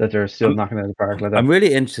that they're still knocking it out of the park like that. I'm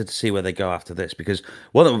really interested to see where they go after this, because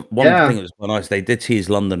one thing that was quite nice, they did tease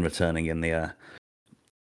London returning in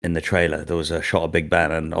the trailer. There was a shot of Big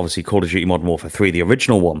Ben, and obviously Call of Duty Modern Warfare 3, the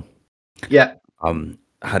original one,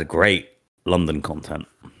 had great London content.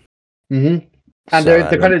 Mm-hmm. And they're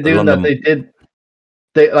kind of doing that. They did.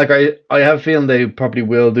 They like I have a feeling they probably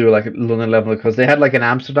will do like a London level, because they had like an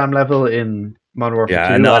Amsterdam level in Modern Warfare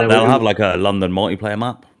 2. And they'll have like a London multiplayer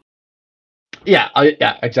map. Yeah,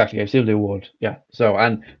 exactly. I assume they would. Yeah. So,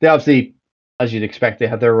 and they obviously, as you'd expect, they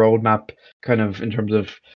had their roadmap kind of in terms of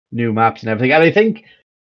new maps and everything. And I think,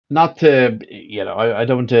 not to, I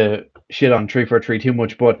don't want to shit on 343 too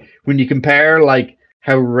much, but when you compare like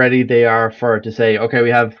how ready they are for it to say, okay, we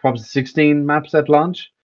have probably 16 maps at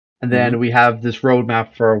launch, and then we have this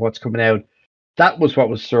roadmap for what's coming out. That was what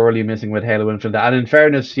was sorely missing with Halo Infinite. And in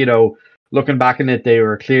fairness, looking back on it, they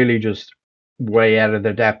were clearly just way out of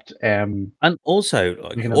their depth. And also,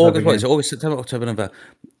 August, September, October, November.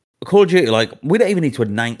 Call of Duty, like, we don't even need to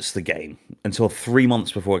announce the game until 3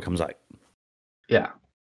 months before it comes out. Yeah.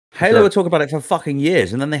 Halo would talk about it for fucking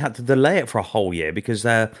years, and then they had to delay it for a whole year because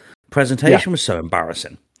their presentation was so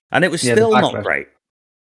embarrassing. And it was still not great.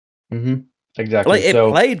 Mm-hmm. Exactly. Like, it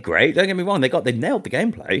played great, don't get me wrong. They nailed the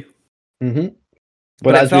gameplay. Mm-hmm.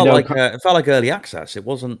 But it felt like early access. It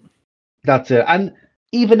wasn't. That's it. And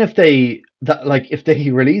even if they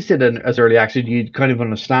release it as early access, you'd kind of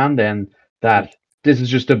understand then that this is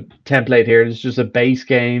just a template here. It's just a base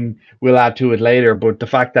game. We'll add to it later. But the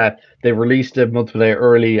fact that they released the multiplayer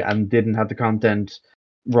early and didn't have the content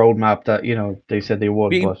roadmap that they said they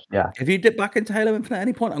would. But yeah, if you dip back into Halo Infinite at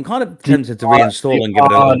any point, I'm kind of tempted to reinstall and give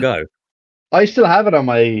it a little go. I still have it on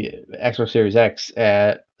my Xbox Series X.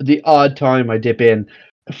 The odd time I dip in,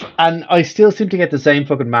 and I still seem to get the same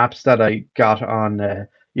fucking maps that I got on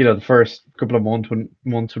the first couple of months when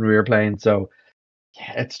we were playing. So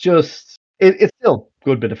yeah, it's just it's still a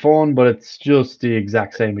good bit of fun, but it's just the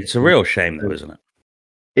exact same. It's a real shame, though, isn't it?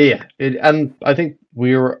 Yeah, and I think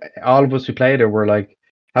all of us who played it were like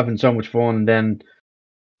having so much fun. And then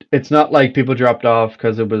it's not like people dropped off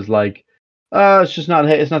because it was like, it's not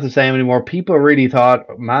the same anymore. People really thought,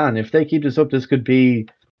 man, if they keep this up, this could be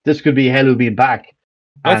Halo being back.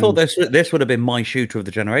 I thought this would have been my shooter of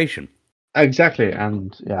the generation. Exactly,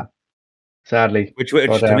 and yeah, sadly, which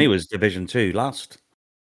to me was Division 2 last,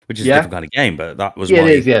 which is a different kind of game, but that was it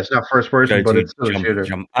is. Yeah, it's not first person, but it's still a shooter.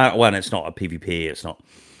 Well, it's not a PvP. It's not.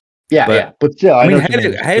 Yeah, but still, I mean,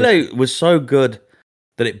 Halo was so good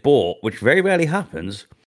that it bought, which very rarely happens.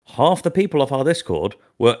 Half the people off our Discord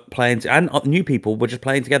were playing, and new people were just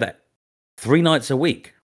playing together 3 nights a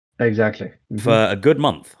week. Exactly. For a good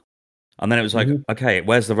month. And then it was like, okay,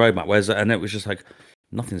 where's the roadmap? And it was just like,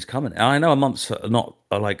 nothing's coming. And I know a month's not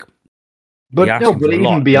like. But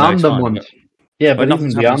even beyond the month. Yeah, but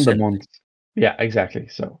even beyond the month. Yeah, exactly.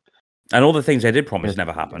 So. And all the things they did promise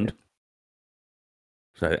never happened.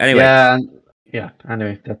 So anyway. Yeah.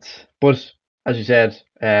 Anyway, but as you said,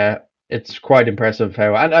 it's quite impressive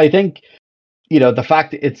how, and I think, the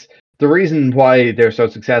fact it's the reason why they're so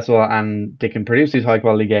successful and they can produce these high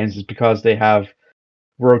quality games is because they have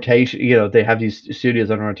rotation. They have these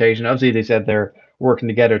studios on rotation. Obviously, they said they're working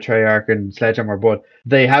together, Treyarch and Sledgehammer, but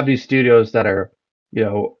they have these studios that are,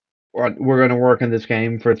 we're going to work on this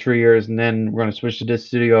game for 3 years and then we're going to switch to this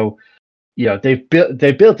studio. They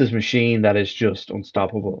built this machine that is just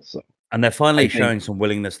unstoppable. So, and they're finally showing some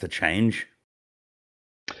willingness to change.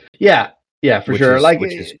 Yeah, for sure.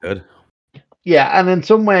 Which is good. Yeah, and in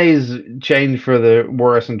some ways, change for the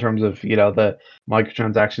worse in terms of the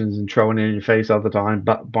microtransactions and throwing it in your face all the time,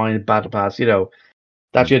 but buying battle pass.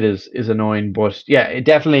 That shit is annoying. But yeah, it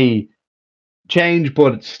definitely change,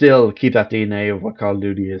 but still keep that DNA of what Call of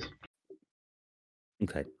Duty is.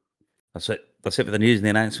 Okay, that's it. That's it for the news and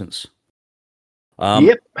the announcements.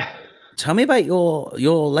 Yep. Tell me about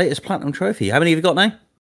your latest platinum trophy. How many have you got now?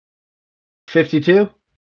 52.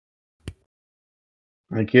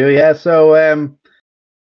 Thank you. Yeah. So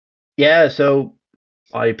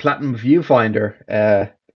I platinum viewfinder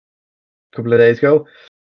a couple of days ago.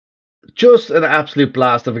 Just an absolute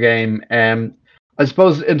blast of a game. I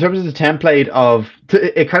suppose in terms of the template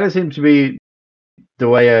it kind of seems to be the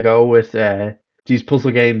way I go with these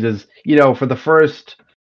puzzle games is for the first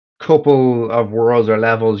couple of worlds or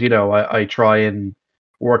levels, I try and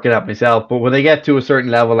work it out myself. But when they get to a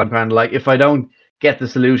certain level, I'm kind of like, if I don't get the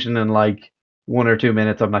solution in like 1 or 2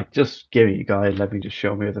 minutes, I'm like, just give me a guide. Let me just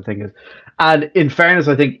show me what the thing is. And in fairness,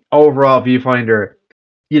 I think overall Viewfinder,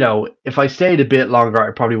 if I stayed a bit longer,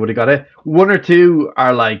 I probably would have got it. 1 or 2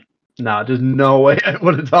 are like, nah, there's no way I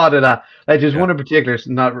would have thought of that. Like, there's one in particular, it's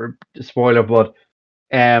not a spoiler, but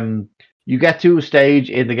you get to a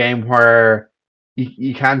stage in the game where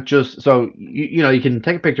you can't just you can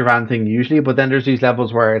take a picture of anything usually, but then there's these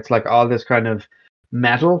levels where it's like all this kind of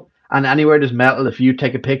metal, and anywhere there's metal, if you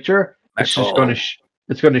take a picture, it's just going to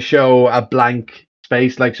it's going to show a blank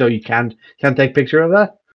space, like, so you can't take a picture of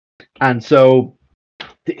that. And so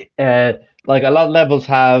like a lot of levels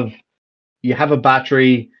you have a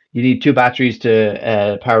battery, you need 2 batteries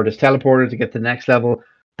to power this teleporter to get to the next level,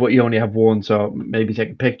 but you only have one, so maybe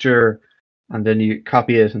take a picture and then you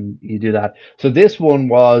copy it and you do that. So this one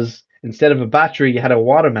was, instead of a battery, you had a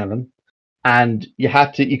watermelon, and you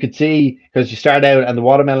could see, because you start out and the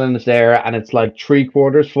watermelon is there and it's like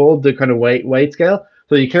 3/4 full, the kind of weight scale.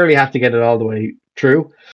 So you clearly have to get it all the way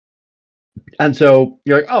through. And so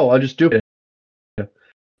you're like, oh, I'll just do it.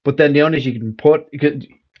 But then the only you can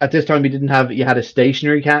at this time you had a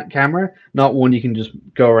stationary camera, not one you can just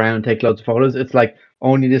go around and take loads of photos. It's like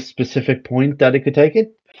only this specific point that it could take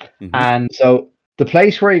it. Mm-hmm. And so the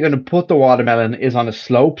place where you're going to put the watermelon is on a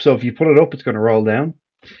slope. So if you put it up, it's going to roll down.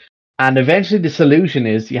 And eventually the solution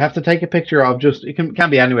is you have to take a picture of it can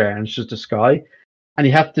be anywhere, and it's just a sky. And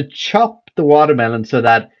you have to chop the watermelon so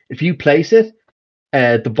that if you place it,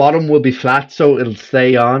 the bottom will be flat, so it'll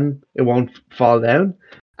stay on. It won't fall down.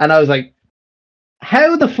 And I was like,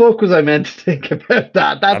 how the fuck was I meant to think about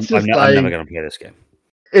that? That's I'm never going to play this game.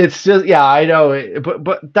 It's just, yeah, I know,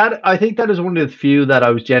 but that, I think that is one of the few that I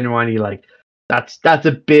was genuinely like, that's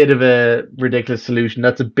a bit of a ridiculous solution.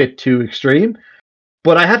 That's a bit too extreme.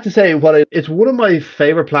 But I have to say, it's one of my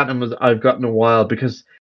favorite platinums I've gotten in a while, because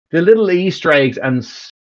the little Easter eggs and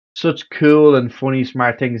such cool and funny,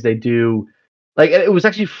 smart things they do. Like, it was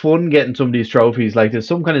actually fun getting some of these trophies. Like, there's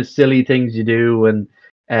some kind of silly things you do, and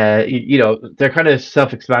they're kind of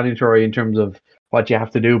self-explanatory in terms of what you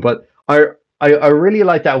have to do. But I really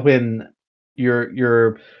like that when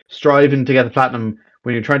you're striving to get the platinum,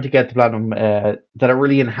 when you're trying to get the platinum, that it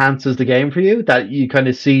really enhances the game for you. That you kind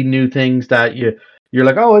of see new things that you're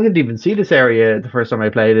like, oh, I didn't even see this area the first time I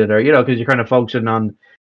played it, or because you're kind of focusing on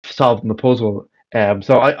solving the puzzle.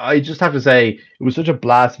 So I just have to say, it was such a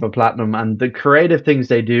blast of a platinum, and the creative things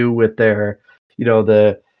they do with their,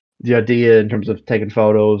 the idea in terms of taking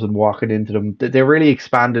photos and walking into them, they really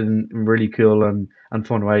expanded in really cool and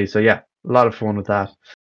fun ways. So yeah, a lot of fun with that.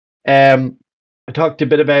 I talked a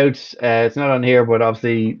bit about, it's not on here, but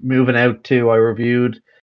obviously Moving Out 2 I reviewed.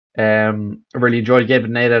 I really enjoyed it, gave it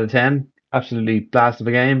an 8 out of 10. Absolutely blast of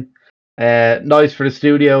a game. Nice for the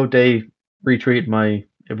studio. They retweeted my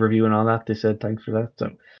review and all that. They said thanks for that.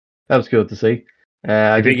 So that was good to see.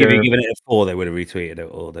 If you'd given it a 4, they would have retweeted it,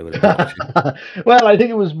 or they would have. Well, I think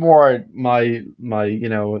it was more my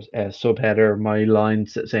subheader, my line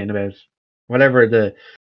saying about whatever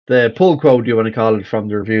the pull quote you want to call it from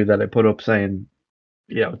the review that I put up, saying,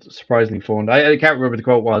 it's surprisingly fun. I can't remember the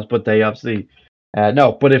quote was, but they obviously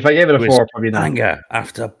no. But if I gave it a 4, probably not. Banger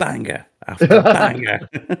after banger after banger.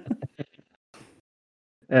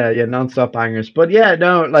 Yeah, non-stop bangers. But yeah,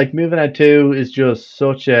 no, like Moving Out 2 is just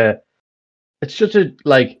such a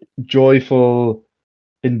like joyful,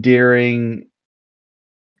 endearing,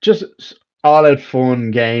 just all out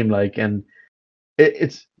fun game. Like, and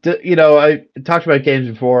it's I talked about games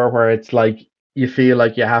before where it's like you feel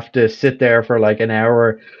like you have to sit there for like an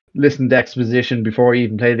hour, listen to exposition before you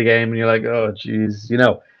even play the game, and you're like, oh geez,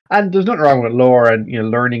 and there's nothing wrong with lore and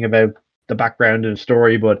learning about the background of the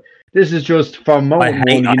story, but this is just from moment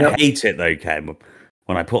one. I hate it though, Ken,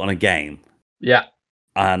 when I put on a game, yeah,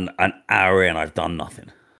 and an hour in I've done nothing.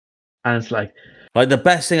 and it's like the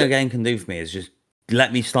best thing a game can do for me is just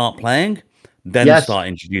let me start playing, then yes, start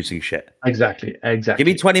introducing shit. exactly. Give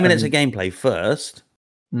me 20 minutes of gameplay first.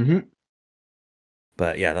 Mm-hmm.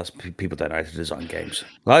 But yeah, that's people don't know how to design games.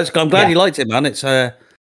 I'm glad Yeah. you liked it, man. It's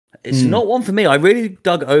not one for me. I really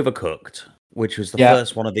dug Overcooked, which was the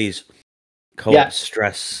first one of these co-op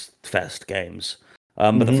stress fest games.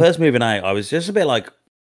 But the first moving out, I was just a bit like,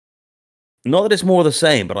 not that it's more of the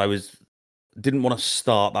same, but didn't want to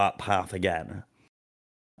start that path again.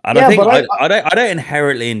 And I think I don't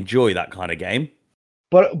inherently enjoy that kind of game.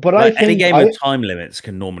 But I think any game with time limits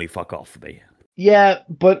can normally fuck off for me. Yeah,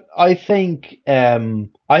 but I think I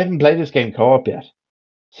haven't played this game co-op yet,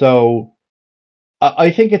 so I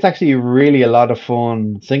think it's actually really a lot of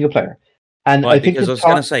fun single player, and I think because I was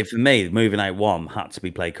going to say for me, moving out one had to be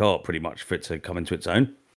played co-op pretty much for it to come into its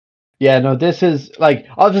own. Yeah, no, this is like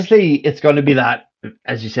obviously it's going to be that,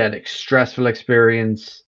 as you said, stressful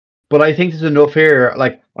experience. But I think there's enough here.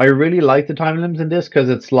 Like I really like the time limits in this because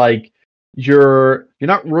it's like you're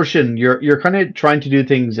not rushing. You're kind of trying to do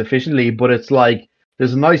things efficiently, but it's like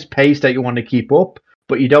there's a nice pace that you want to keep up.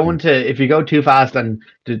 But you don't want to if you go too fast and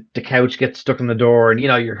the couch gets stuck in the door and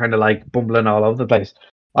you're kind of like bumbling all over the place.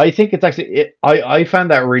 I think it's actually I found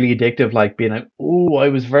that really addictive, like being like, oh, I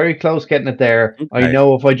was very close getting it there. Okay. I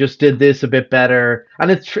know if I just did this a bit better, and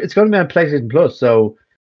it's going to be on PlayStation Plus, so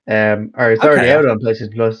or it's already out on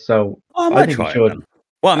PlayStation Plus, so I might try it then.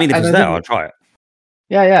 Well, I mean, if it's there, I'll try it.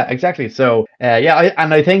 Yeah, exactly. So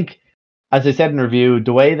I think, as I said in review,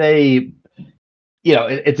 the way they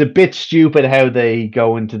it's a bit stupid how they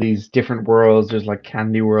go into these different worlds. There's like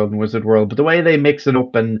Candy World and Wizard World, but the way they mix it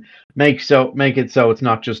up and make it so it's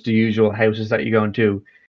not just the usual houses that you go into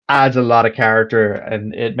adds a lot of character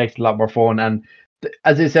and it makes it a lot more fun. And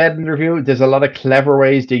as I said in the review, there's a lot of clever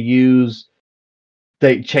ways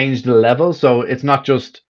they change the level, so it's not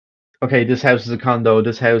just okay, this house is a condo,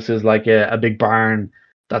 this house is like a big barn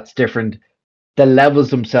that's different. The levels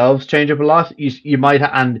themselves change up a lot. You might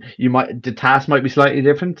the task might be slightly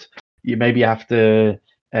different. You maybe have to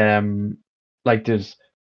like there's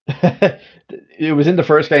it was in the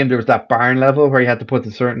first game there was that barn level where you had to put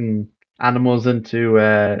the certain animals into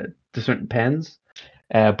the certain pens.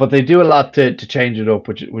 But they do a lot to change it up,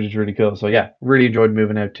 which is really cool. So yeah, really enjoyed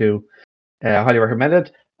moving out too. Highly recommend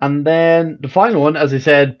it. And then the final one, as I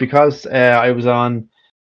said, because I was on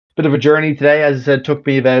bit of a journey today. As I said, took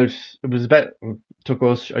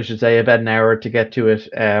us, I should say, about an hour to get to it.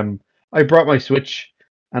 I brought my Switch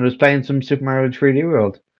and was playing some Super Mario 3D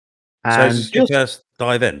World. So is this your first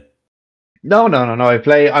dive in? No.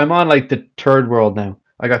 I'm on like the third world now.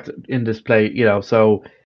 I got in this play, so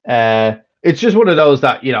it's just one of those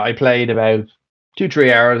that, I played about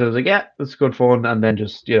 2-3 hours. I was like, yeah, it's good fun. And then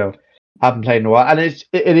just, haven't played in a while. And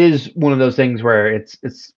it is one of those things where it's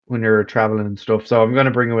when you're traveling and stuff. So I'm going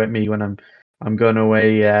to bring it with me when I'm going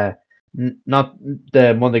away, not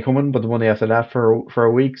the Monday coming, but the Monday after that for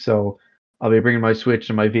a week. So I'll be bringing my Switch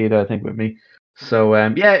and my Vita, I think, with me. So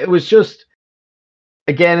yeah, it was just,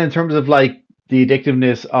 again, in terms of like the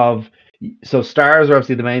addictiveness of, so stars are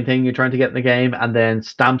obviously the main thing you're trying to get in the game, and then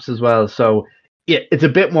stamps as well. So yeah, it's a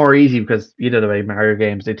bit more easy because the way Mario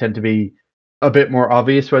games, they tend to be a bit more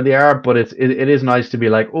obvious where they are, but it is nice to be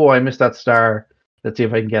like, oh, I missed that star. Let's see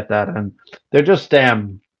if I can get that. And they're just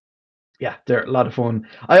yeah, they're a lot of fun.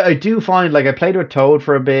 I do find, like, I played with Toad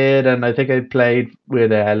for a bit, and I think I played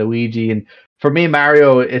with Luigi. And for me,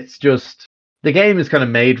 Mario, it's just the game is kind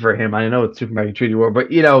of made for him. I know it's Super Mario 3D World,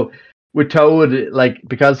 but with Toad, like,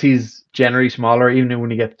 because he's generally smaller, even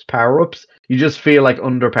when he gets power ups, you just feel like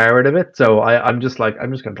underpowered a bit. So I'm just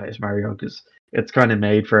gonna play as Mario because it's kind of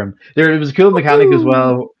made for him. It was a cool mechanic as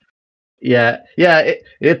well. Yeah,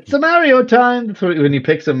 it's a Mario time. That's when he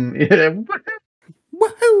picks him.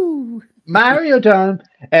 Woohoo! Mario time.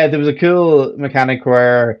 There was a cool mechanic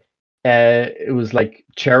where it was like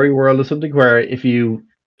Cherry World or something, where if you,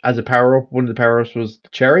 as a power up, one of the power ups was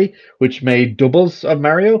Cherry, which made doubles of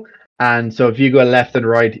Mario. And so if you go left and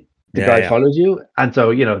right, the guy follows you, and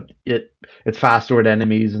so it's faster with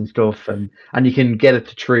enemies and stuff, and you can get it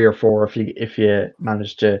to 3 or 4 if you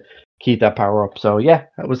manage to keep that power up. So yeah,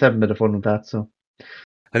 I was having a bit of fun with that. So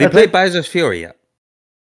have you played Bowser's Fury yet?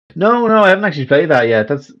 No, I haven't actually played that yet.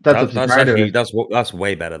 That's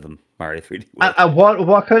way better than Mario 3D World.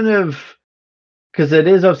 What kind of, because it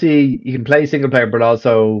is obviously you can play single player but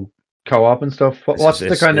also co-op and stuff. What's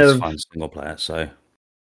the kind of fun single player? So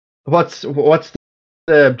what's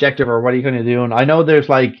the objective, or what are you kind of doing? I know there's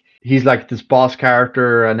like he's like this boss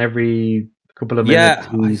character, and every couple of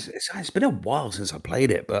minutes. It's been a while since I played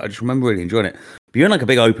it, but I just remember really enjoying it. But you're in like a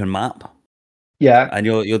big open map. Yeah. and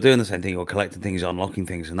you're doing the same thing. You're collecting things, you're unlocking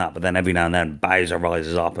things, and that. But then every now and then, Bowser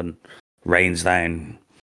rises up and rains down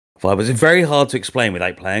fire. It's very hard to explain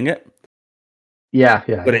without playing it. Yeah.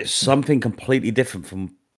 But it's something completely different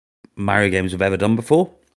from Mario games we've ever done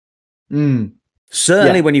before.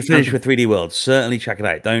 Certainly, when you finish with 3D World, certainly check it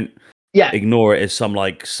out. Don't ignore it as some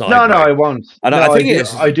like side. No, I won't. And no, I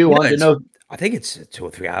think I do want to know. I think it's 2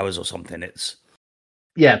 or 3 hours or something. It's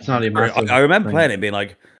not immersive. I remember playing it, and being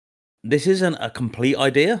like, "This isn't a complete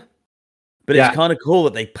idea, but it's kind of cool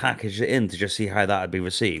that they packaged it in to just see how that would be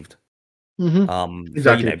received."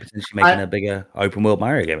 Exactly. For, potentially making a bigger open world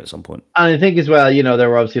Mario game at some point. And I think as well, they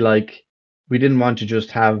were obviously like, we didn't want to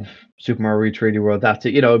just have Super Mario 3D World. That's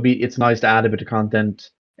it. It's nice to add a bit of content.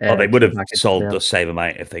 They would have sold the same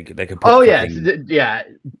amount if they could put. Oh yeah,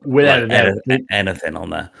 without anything on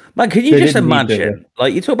there. Man, can you just imagine?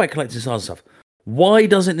 Like, you talk about collecting stars and stuff. Why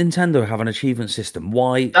doesn't Nintendo have an achievement system?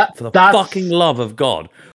 Why, for the fucking love of God,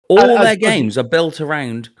 all their games are built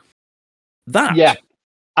around that? Yeah,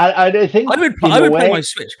 I think I would play my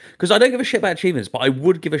Switch because I don't give a shit about achievements, but I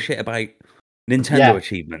would give a shit about Nintendo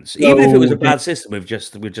achievements, even if it was a bad system with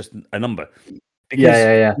just a number.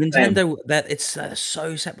 Because Nintendo, it's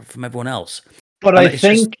so separate from everyone else. But I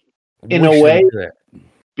think, in a way,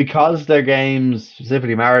 because their games,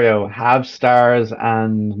 specifically Mario, have stars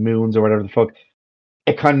and moons or whatever the fuck,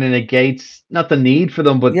 it kind of negates not the need for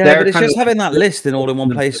them, but but it's just having that list in all in one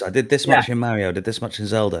place. I did this much in Mario, I did this much in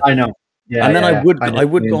Zelda. I know. Yeah, and then I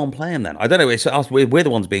would go on playing. Then I don't know. It's us. We're the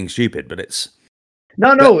ones being stupid, but it's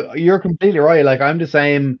no. You're completely right. Like, I'm the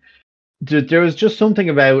same. There was just something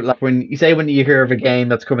about, like, when you hear of a game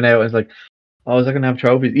that's coming out, it's like, oh, is it going to have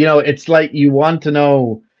trophies? It's like you want to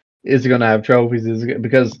know, is it going to have trophies?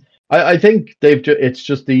 Because I think it's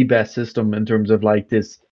just the best system in terms of, like,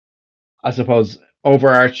 this, I suppose,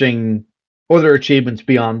 overarching other achievements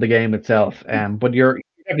beyond the game itself. But you're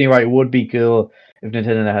definitely right. It would be cool if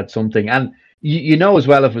Nintendo had something, and as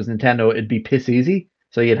well, if it was Nintendo, it'd be piss easy.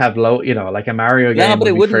 So you'd have like a Mario game. Yeah, but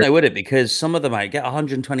it wouldn't, would it? Because some of them might get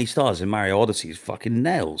 120 stars in Mario Odyssey's fucking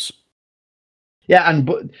nails. Yeah,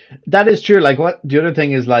 but that is true. Like, what the other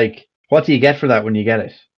thing is, like, what do you get for that when you get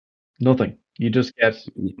it? Nothing. You just get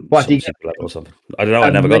what do you get or something. I don't know. I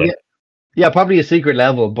never got it. Yeah, probably a secret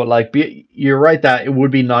level, but like, you're right that it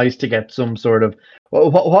would be nice to get some sort of.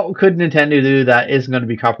 What could Nintendo do that isn't going to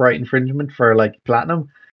be copyright infringement for, like, platinum?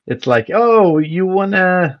 It's like, oh, you won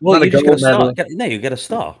a. Well, you just get a star. You get a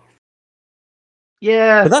star.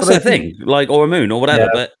 Yeah, but that's the thing, like, or a moon or whatever.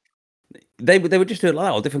 Yeah. But they would just do it like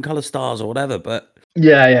that, or different color stars or whatever. But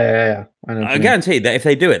yeah. I guarantee that if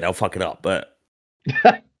they do it, they'll fuck it up. But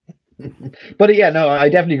but yeah, no, I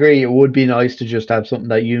definitely agree. It would be nice to just have something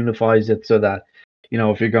that unifies it, so that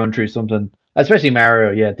if you're going through something, especially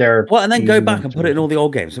Mario, they're and then go back and put it in all the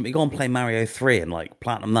old games. So we go and play Mario 3 and, like,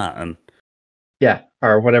 platinum that and. Yeah,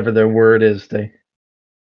 or whatever their word is they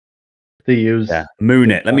use. Yeah, moon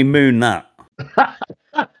it. Let me moon that.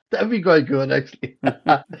 That'd be quite good, actually.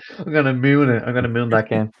 I'm gonna moon it. I'm gonna moon that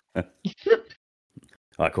game. All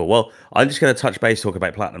right, cool. Well, I'm just going to touch base, talk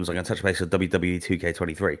about platinums. I'm going to touch base with WWE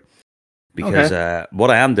 2K23 because what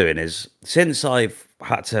I am doing is, since I've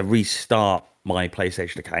had to restart my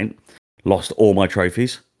PlayStation account, lost all my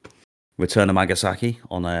trophies, Return to Nagasaki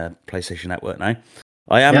on a PlayStation Network now.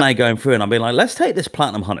 I am now going through and I'm being like, let's take this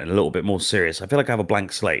platinum hunting a little bit more serious. I feel like I have a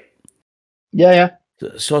blank slate. Yeah.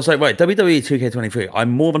 So I was like, right, WWE 2K23, I'm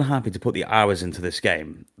more than happy to put the hours into this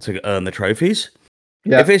game to earn the trophies.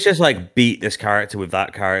 Yeah. If it's just like, beat this character with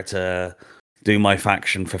that character, do my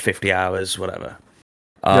faction for 50 hours, whatever.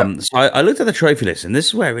 So I looked at the trophy list, and this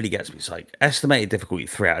is where it really gets me. It's like, estimated difficulty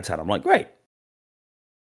 3 out of 10. I'm like, great.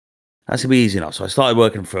 That's going to be easy enough. So I started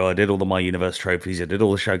working through. I did all the My Universe trophies. I did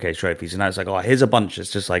all the showcase trophies. And now it's like, oh, here's a bunch.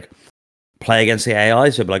 It's just like, play against the AI.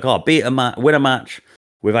 So it'd be like, oh, win a match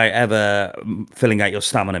without ever filling out your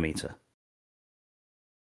stamina meter.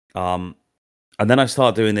 And then I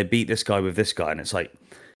start doing, they beat this guy with this guy. And it's like,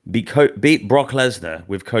 beat Brock Lesnar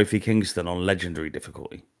with Kofi Kingston on legendary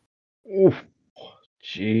difficulty. Oof.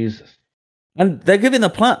 Jesus. And they're giving the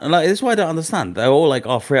platinum. Like, this is why I don't understand. They're all like,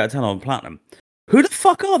 oh, 3 out of 10 on platinum. Who the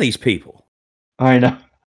fuck are these people? I know.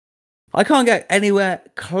 I can't get anywhere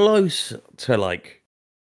close to, like,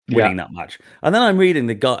 winning that match. And then I'm reading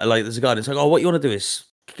the guy, like, there's a guy that's like, oh, what you want to do is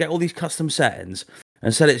get all these custom settings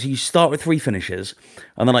and set it so you start with 3 finishes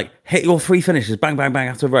and then, like, hit your 3 finishes, bang, bang, bang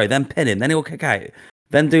after a row, then pin him, then he'll kick out,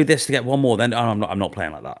 then do this to get one more. Then I'm not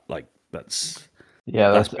playing like that. Like, that's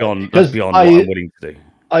beyond what I'm willing to do.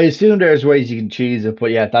 I assume there's ways you can cheese it,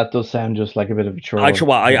 but yeah, that does sound just like a bit of a troll.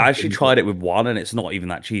 I actually tried it with one, and it's not even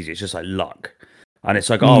that cheesy. It's just like luck, and it's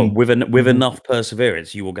like, with enough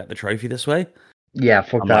perseverance, you will get the trophy this way. Yeah,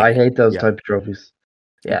 fuck I'm that. I like, hate those yeah. type of trophies.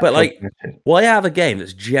 Yeah, But fuck like, that shit. why have a game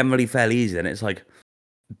that's generally fairly easy and it's like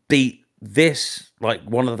beat this like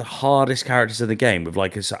one of the hardest characters in the game with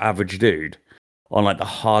like this average dude on like the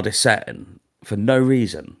hardest setting for no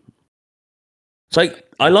reason. It's like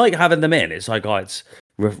I like having them in. It's like it's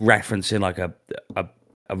referencing like a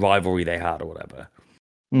rivalry they had or whatever.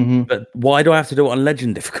 Mm-hmm. But why do I have to do it on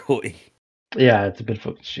legend difficulty? Yeah, it's a bit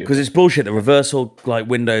fucking Because stupid. it's bullshit. The reversal like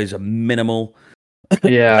windows are minimal.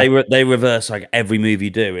 Yeah, They reverse like every move you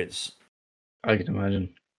do. It's I can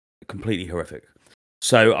imagine. completely horrific.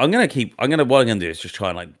 So what I'm gonna do is just try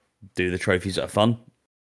and like do the trophies that are fun.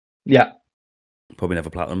 Yeah, Probably never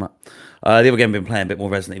platinum that. The other game I've been playing a bit more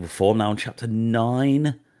Resident Evil 4 now on chapter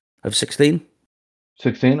 9 of 16.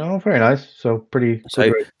 16. Oh, very nice. So pretty So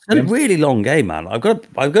good rate. it's a really long game, man. I've got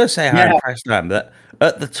to say how Yeah. impressed I am that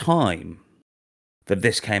at the time that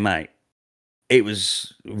this came out, it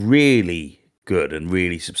was really good and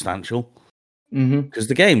really substantial. Mm-hmm. Because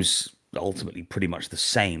the game's ultimately pretty much the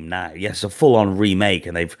same now. Yes, a full-on remake,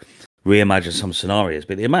 and they've reimagined some scenarios,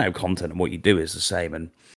 but the amount of content and what you do is the same.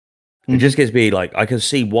 And it just gives me like I can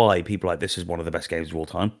see why people like this is one of the best games of all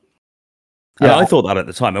time. And Yeah. I thought that at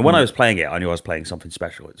the time. And when I was playing it, I knew I was playing something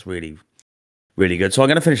special. It's really, really good. So I'm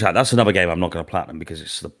going to finish that. That's another game I'm not going to platinum because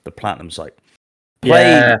it's the platinum site.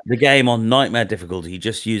 Play the game on nightmare difficulty,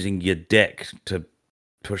 just using your dick to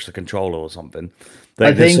push the controller or something.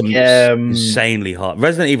 I There's think some insanely hard.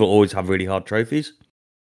 Resident Evil always have really hard trophies.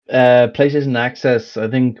 PlayStation Access, I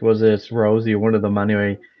think was it Rosie, one of them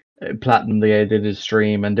anyway. Platinum they did his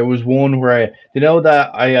stream, and there was one where you know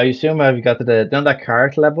that I assume have got to the down that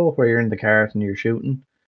cart level where you're in the cart and you're shooting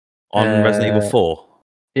On Resident Evil 4.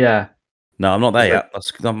 Yeah, No, I'm not there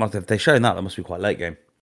it's like yet. If they're showing that, that must be quite late game.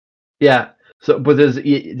 yeah. So, but there's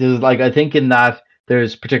like I think in that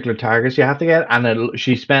there's particular targets you have to get, and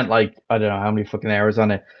she spent like I don't know how many fucking hours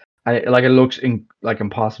on it, and it looks like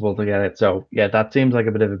impossible to get it. So yeah, that seems like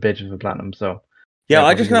a bit of a bitch of a platinum. So Yeah, yeah,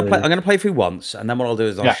 I'm probably gonna play. do I'm gonna play through once, and then what I'll do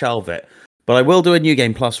is I'll yeah. shelve it. But I will do a new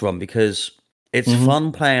game plus run because it's Mm-hmm.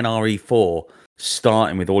 fun playing RE4,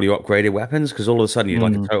 starting with all your upgraded weapons. Because all of a sudden you're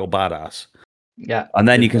like a total badass, Yeah, and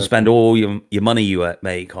then it you can does. spend all your money you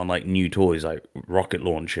make on like new toys like rocket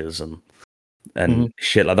launchers and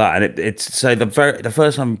shit like that. And it's so the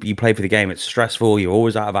first time you play for the game, it's stressful. You're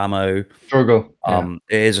always out of ammo. Struggle. Yeah.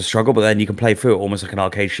 It is a struggle, but then you can play through it almost like an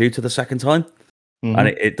arcade shooter the second time, and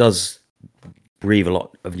it does breathe a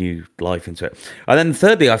lot of new life into it. And then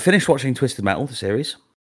thirdly, I finished watching Twisted Metal, the series.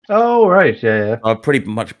 Oh right, yeah. I've pretty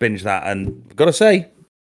much binged that, and I've got to say,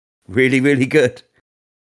 really, really good.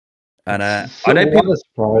 And So what a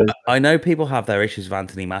surprise. I know people have their issues with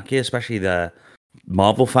Anthony Mackie, especially the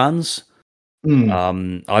Marvel fans.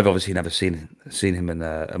 I've obviously never seen him in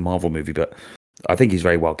a Marvel movie, but I think he's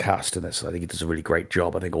very well cast in this. I think he does a really great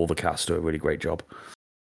job. I think all the cast do a really great job,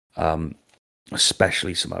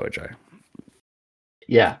 especially Samoa Joe.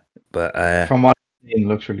 Yeah, but from what I've seen,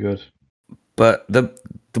 looks really good. But the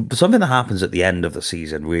something that happens at the end of the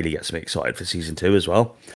season really gets me excited for season 2 as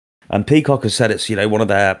well. And Peacock has said it's one of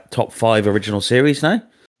their top 5 original series now.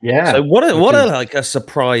 Yeah. So what a like a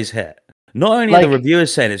surprise hit. Not only are the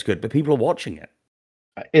reviewers saying it's good, but people are watching it.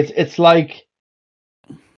 It's like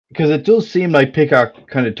because it does seem like Peacock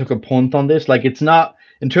kind of took a punt on this. Like it's not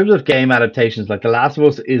in terms of game adaptations. Like The Last of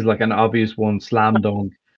Us is like an obvious one, slam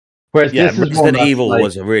dunk. Whereas this is Resident one Evil like,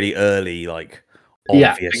 was a really early obvious.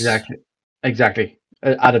 Yeah, exactly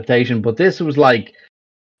adaptation. But this was like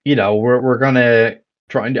we're gonna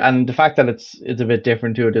try and the fact that it's a bit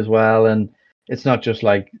different to it as well, and it's not just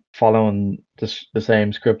like following the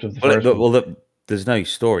same script of the first one. There's no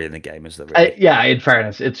story in the game, is there? Really? Yeah, in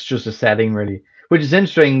fairness, it's just a setting, really, which is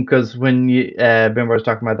interesting because when you remember I was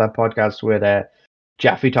talking about that podcast with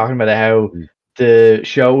Jaffe talking about how the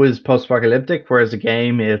show is post-apocalyptic, whereas the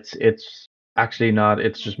game it's actually not.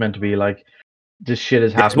 It's just meant to be like this shit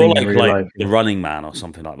is happening in real life. The Running Man or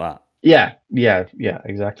something like that. Yeah,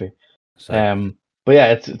 exactly. So, but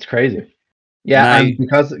yeah, it's crazy. Yeah, now, and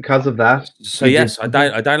because of that. So yes, I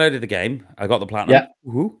downloaded the game. I got the platinum. Yeah.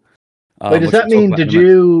 Woohoo. Wait, does that mean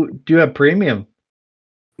do you have premium?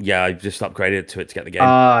 Yeah, I just upgraded to it to get the game.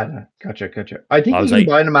 Gotcha. I think you can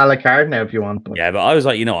buy them a la carte now if you want. But... Yeah, but I was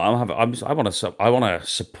like, I want to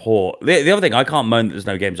support. The other thing, I can't moan that there's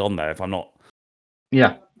no games on there if I'm not.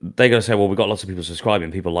 Yeah. They're gonna say, well, we've got lots of people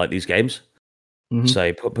subscribing. People like these games.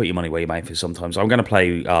 So put your money where your mouth is sometimes. I'm going to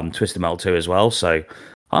play Twisted Metal 2 as well, so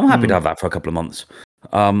I'm happy to have that for a couple of months.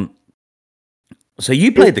 So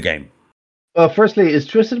you played the game? Well, firstly, is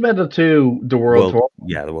Twisted Metal 2 the World Tour?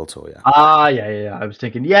 Yeah, the World Tour, yeah. Yeah. I was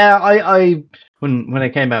thinking, I when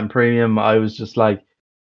it came out in premium, I was just like,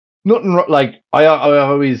 nothing like I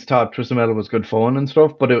always thought Twisted Metal was good fun and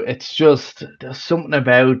stuff, but it's just there's something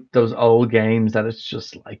about those old games that it's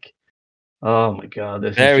just like, oh my god,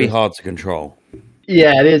 this is Very just hard to control.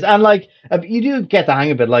 yeah, it is, and like you do get the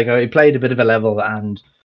hang of it. Like I played a bit of a level, and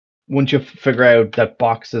once you figure out that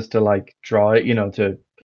boxes to like draw it, to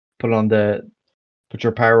put on put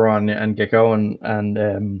your power on and get going,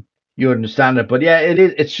 and you understand it. But yeah, it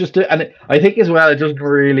is. It's just, I think as well, it doesn't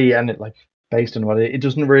really, and it like based on what it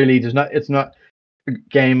doesn't really, does not, it's not a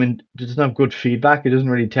game and it doesn't have good feedback. It doesn't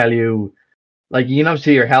really tell you. Like you can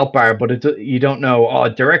obviously your health bar, but you don't know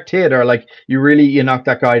direct hit or like you knock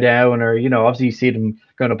that guy down or obviously you see them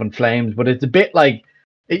going up in flames, but it's a bit like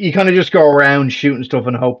you kind of just go around shooting stuff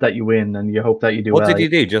and hope that you win and you hope that you do What well. did you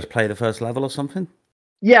do? Just play the first level or something?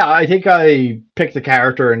 Yeah, I think I picked the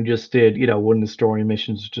character and just did one of the story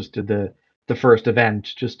missions. Just did the first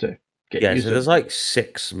event just to get Yeah, used so to it. there's like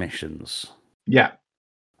 6 missions. Yeah,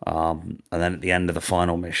 And then at the end of the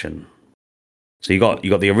final mission. So you got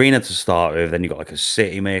the arena to start with, then you got like a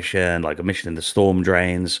city mission, like a mission in the storm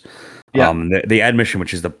drains. yeah. The end mission,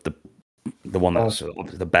 which is the one Oh, that's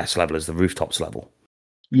the best level, is the rooftops level.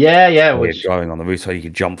 yeah. Where Which you're going on the roof, so you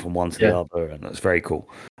can jump from one to the yeah, other, and that's very cool.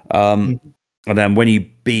 Um, and then when you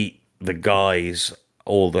beat the guys,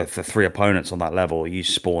 all the 3 opponents on that level, you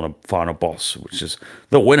spawn a final boss, which is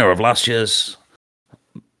the winner of last year's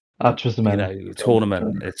that was the metal.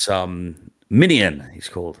 tournament. It's Minion, he's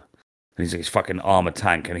called. And he's like his fucking armor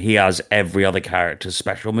tank, and he has every other character's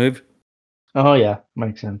special move. Oh yeah,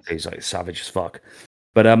 makes sense. He's like savage as fuck.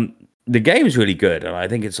 But the game is really good, and I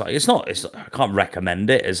think it's like I can't recommend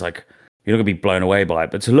it. It's like you're not gonna be blown away by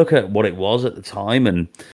it, but to look at what it was at the time and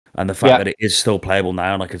the fact that it is still playable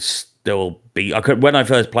now, and I could still beat. I could when I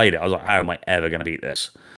first played it, I was like, how am I ever gonna beat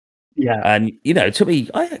this? Yeah. And it took me.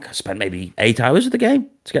 I think I spent maybe 8 hours of the game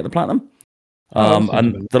to get the platinum. Oh, that's not too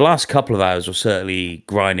And bad. the last couple of hours were certainly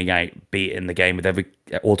grinding out, beating the game with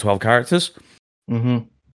all 12 characters. Mm-hmm.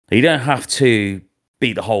 You don't have to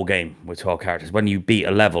beat the whole game with 12 characters. When you beat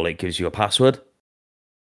a level, it gives you a password.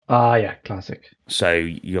 Ah, yeah, classic. So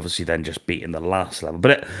you obviously then just beat in the last level.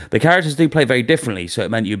 But the characters do play very differently. So it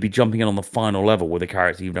meant you'd be jumping in on the final level with a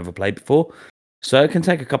character you've never played before. So it can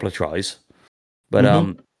take a couple of tries. But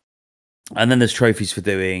Mm-hmm. and then there's trophies for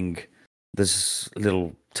doing. There's a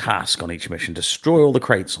little task on each mission: destroy all the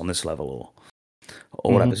crates on this level,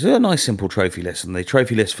 or whatever. Mm-hmm. So a nice simple trophy list, and the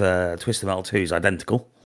trophy list for Twisted Metal 2 is identical.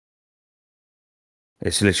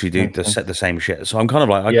 It's literally Makes sense. the same shit. So I'm kind of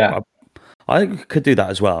like, Yeah. I could do that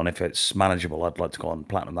as well, and if it's manageable, I'd like to go on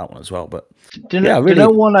platinum that one as well. But Do yeah, you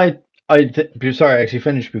know really, one sorry, I actually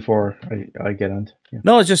finished before I get on. Yeah.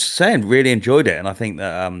 no, I was just saying, really enjoyed it, and I think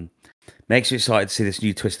that makes you excited to see this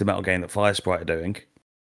new Twisted Metal game that Firesprite are doing.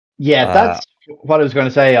 Yeah, Uh, that's what I was going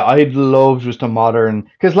to say. I'd love just a modern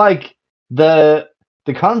because like the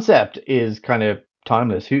concept is kind of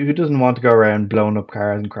timeless. Who doesn't want to go around blowing up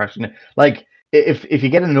cars and crashing it? Like if you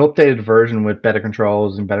get an updated version with better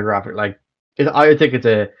controls and better graphic, like I think it's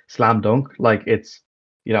a slam dunk. Like it's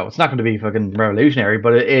it's not going to be fucking revolutionary,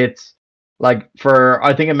 but it's like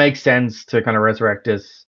I think it makes sense to kind of resurrect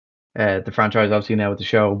this the franchise obviously now with the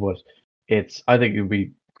show, but I think it would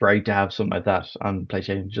be great to have something like that on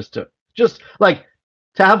PlayStation just like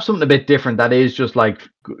to have something a bit different that is just like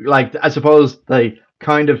I suppose they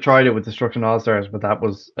kind of tried it with Destruction All Stars, but that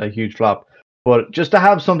was a huge flop. But just to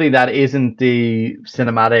have something that isn't the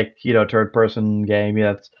cinematic, third person game,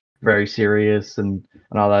 that's very serious and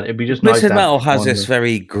all that, it'd be just nice Twisted to have Metal has one. this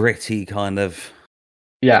very gritty kind of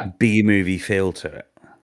Yeah, B movie feel to it,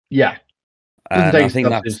 yeah, doesn't and take I think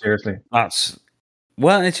itself too seriously. that's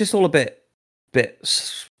well, it's just all a bit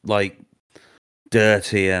like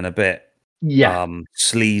dirty and a bit Yeah.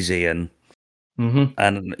 sleazy and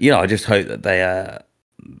Mm-hmm. I just hope that they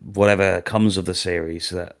whatever comes of the series,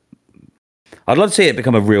 that I'd love to see it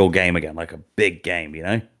become a real game again, like a big game,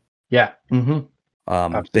 Yeah. Mm-hmm. big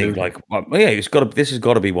Absolutely. like yeah, this has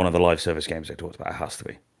got to be one of the live service games they talked about. It has to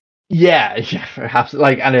be. Yeah, yeah, perhaps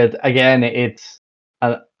like, and it's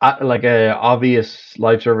like a obvious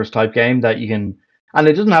live service type game that you can, and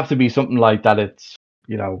it doesn't have to be something like that. It's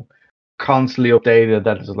constantly updated.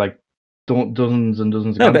 That is like dozens and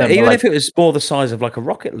dozens of No, but content. But even like, if it was more the size of like a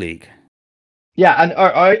Rocket League. yeah, and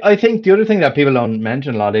I think the other thing that people don't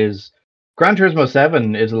mention a lot is Gran Turismo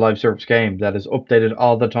 7 is a live service game that is updated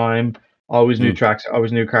all the time. Always new Mm. tracks,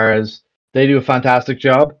 always new cars. They do a fantastic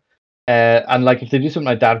job. And like if they do something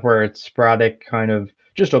like that where it's sporadic, kind of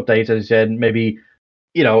just updates, as you said, maybe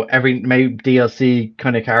every maybe DLC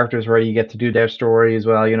kind of characters where you get to do their story as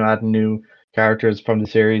well. Adding new characters from the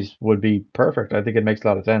series would be perfect. I think it makes a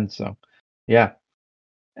lot of sense. So, yeah,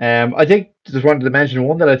 I think just wanted to mention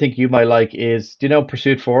one that I think you might like is, do you know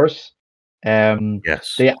Pursuit Force?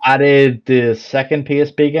 Yes. They added the second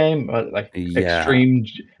PSP game, like Yeah.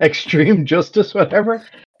 Extreme Justice, whatever.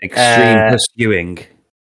 Extreme Uh, pursuing.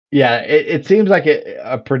 yeah, it seems like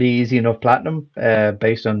a pretty easy enough platinum,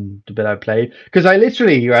 based on the bit I played. Because I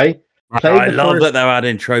literally, right, played I the love first. that they're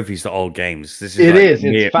adding trophies to old games. This is It like is.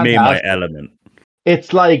 It's me and my fantastic. element.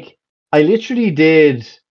 It's like I literally did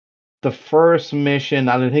the first mission,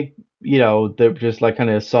 and I think they're just like kind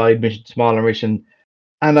of side mission, smaller mission,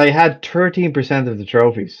 and I had 13% of the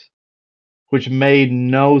trophies, which made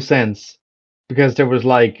no sense because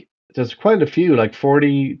there's quite a few, like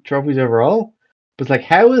 40 trophies overall. But it's like,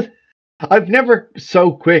 how is I've never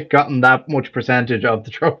so quick gotten that much percentage of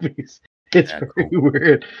the trophies. It's Yeah, very cool.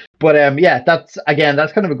 weird. But yeah, that's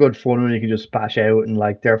kind of a good fun one you can just splash out, and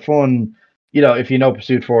like they're fun. If you know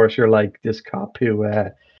Pursuit Force, you're like this cop who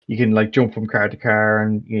you can like jump from car to car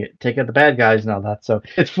and take out the bad guys and all that. So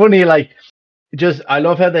it's funny, like just I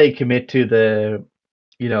love how they commit to the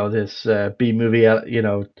this B movie,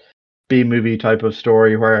 B movie type of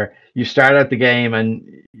story where you start out the game and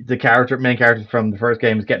the main character from the first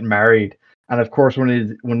game is getting married, and of course one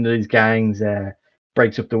of these gangs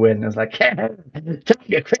breaks up the wedding. It's like, time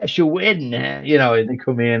to crash your wedding, and they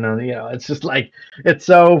come in and it's just like it's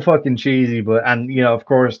so fucking cheesy, but of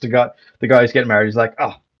course the guy's getting married. He's like,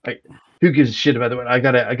 oh, who gives a shit about the wedding? I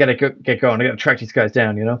gotta get going. I gotta track these guys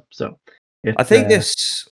down, So I it's think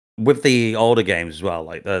this with the older games as well,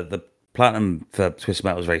 like the platinum for Twisted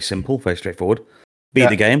Metal was very simple, very straightforward. Beat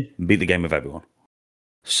the game, beat the game with everyone.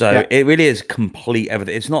 So yeah, it really is complete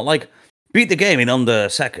everything. It's not like beat the game in under a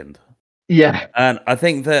second. yeah, And I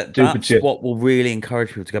think that stupid that's shit. what will really encourage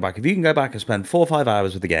people to go back. If you can go back and spend 4 or 5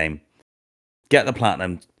 hours with the game, get the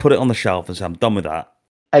platinum, put it on the shelf and say, I'm done with that.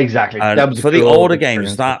 Exactly. That And was a for the cool older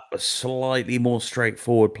games, experience. that was slightly more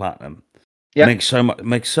straightforward platinum. Yeah.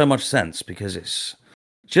 Makes so much sense because it's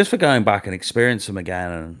just for going back and experience them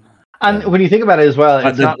again. And when you think about it as well,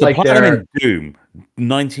 Like it's not the like platinum they're in Doom,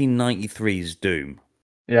 1993's Doom.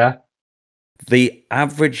 yeah. The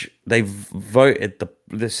average they've voted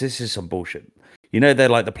this is some bullshit. They're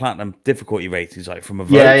like the platinum difficulty ratings like from a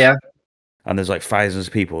Yeah, vote, yeah. and there's like thousands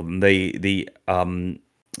of people, and the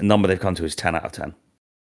number they've come to is 10 out of 10.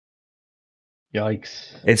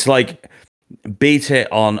 Yikes. It's like beat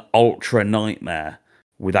it on Ultra Nightmare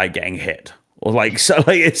without getting hit, or like so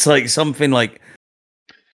like it's like something like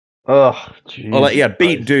Oh, or like Jesus yeah,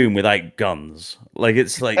 beat Christ. Doom without guns. Like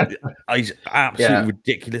it's like these absolutely Yeah.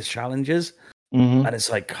 ridiculous challenges, Mm-hmm. and it's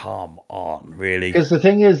like come on, really. Because the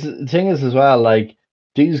thing is as well, like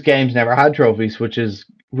these games never had trophies,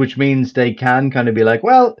 which means they can kind of be like,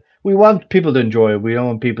 well, we want people to enjoy it. We don't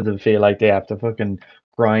want people to feel like they have to fucking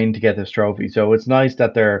grind to get this trophy. So it's nice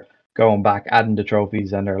that they're going back, adding the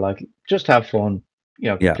trophies, and they're like, just have fun,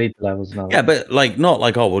 Yeah. complete the levels and all Yeah, that. but like not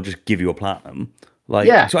like oh we'll just give you a platinum. Like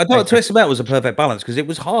Yeah, so I thought exactly. Twisted Metal was a perfect balance because it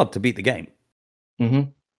was hard to beat the game. Mm-hmm.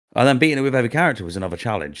 And then beating it with every character was another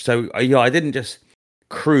challenge. So I didn't just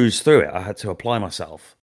cruise through it. I had to apply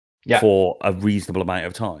myself Yeah. for a reasonable amount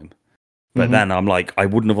of time. But Mm-hmm. then I'm like, I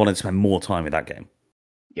wouldn't have wanted to spend more time with that game.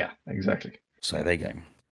 Yeah, exactly. So there you go.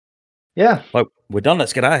 Yeah, Well, we're done.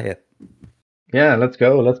 Let's get out of here. yeah. Let's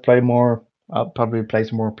go. Let's play more. I'll probably play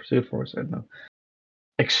some more Pursuit Force. I don't know.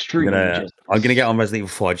 Extreme I'm gonna get Justice. on Resident Evil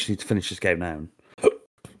 4. I just need to finish this game now. Put it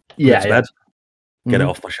Yeah, to yeah. bed. Get it Mm-hmm.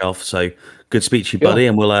 off my shelf. So good speech to you, Cool. buddy,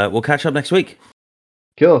 and we'll catch up next week.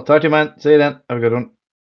 Cool. Talk to you, man. See you then. Have a good one.